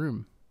kids in the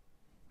room.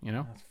 You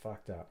know? That's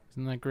fucked up.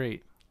 Isn't that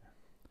great?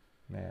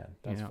 Man,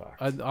 that's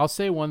fucked. I'll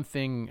say one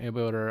thing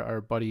about our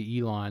buddy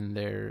Elon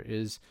there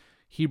is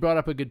he brought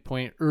up a good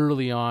point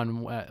early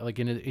on, like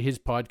in his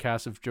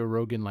podcast of Joe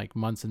Rogan, like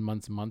months and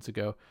months and months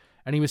ago.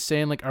 And he was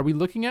saying, like, are we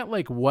looking at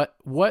like what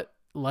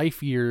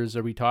life years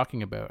are we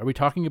talking about? Are we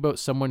talking about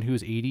someone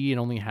who's 80 and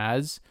only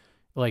has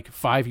like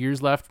 5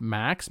 years left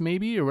max,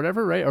 maybe, or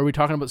whatever, right? Or are we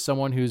talking about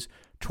someone who's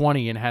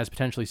 20 and has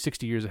potentially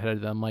 60 years ahead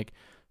of them? Like,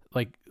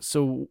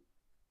 so,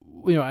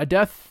 you know, a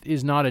death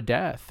is not a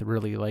death,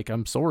 really. Like,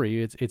 I'm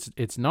sorry,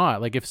 it's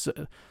not. Like,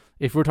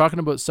 if we're talking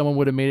about someone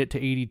would have made it to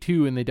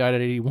 82 and they died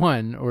at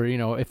 81, or, you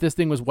know, if this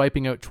thing was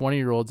wiping out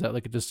 20-year-olds at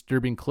like a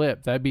disturbing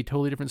clip, that'd be a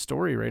totally different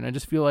story, right? And I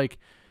just feel like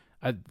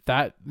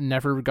that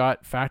never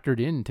got factored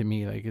in to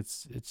me. Like,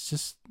 it's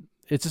just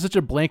such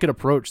a blanket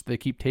approach they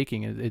keep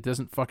taking. It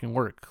doesn't fucking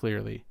work,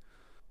 clearly.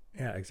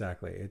 Yeah,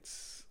 exactly.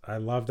 I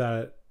love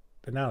that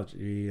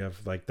analogy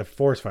of like the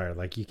forest fire.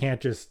 Like, you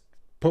can't just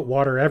put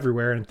water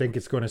everywhere and think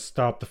it's going to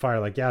stop the fire.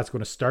 Like, yeah, it's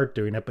going to start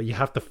doing it, but you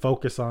have to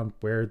focus on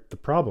where the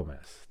problem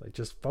is. Like,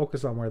 just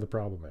focus on where the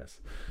problem is.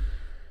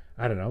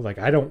 I don't know. Like,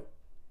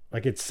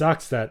 it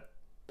sucks that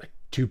like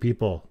 2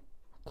 people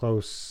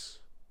close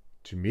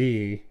to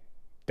me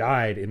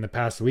died in the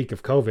past week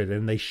of COVID,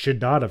 and they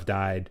should not have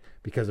died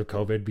because of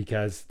COVID,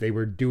 because they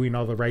were doing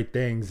all the right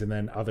things and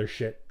then other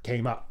shit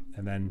came up,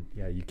 and then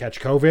you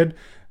catch COVID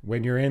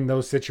when you're in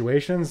those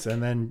situations,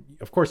 and then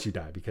of course you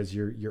die because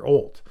you're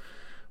old.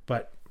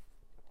 But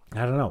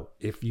I don't know,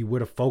 if you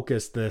would have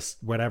focused this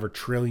whatever $1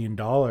 trillion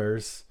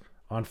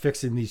on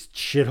fixing these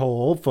shithole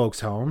old folks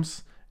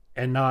homes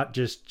and not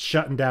just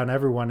shutting down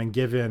everyone and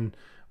giving,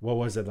 what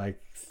was it, like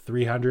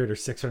 300 or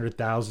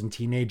 600,000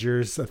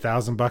 teenagers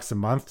 $1,000 a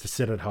month to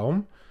sit at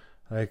home.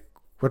 Like,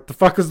 what the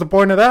fuck is the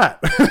point of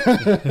that?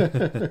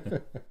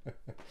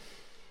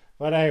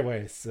 But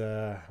anyways,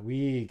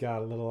 we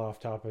got a little off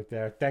topic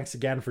there. Thanks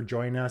again for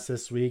joining us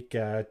this week.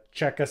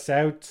 Check us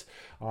out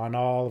on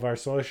all of our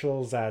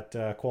socials at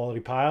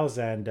Quality Piles.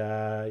 And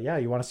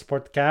you want to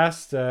support the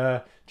cast,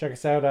 check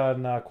us out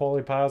on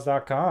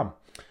qualitypiles.com.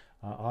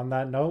 On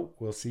that note,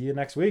 we'll see you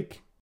next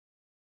week.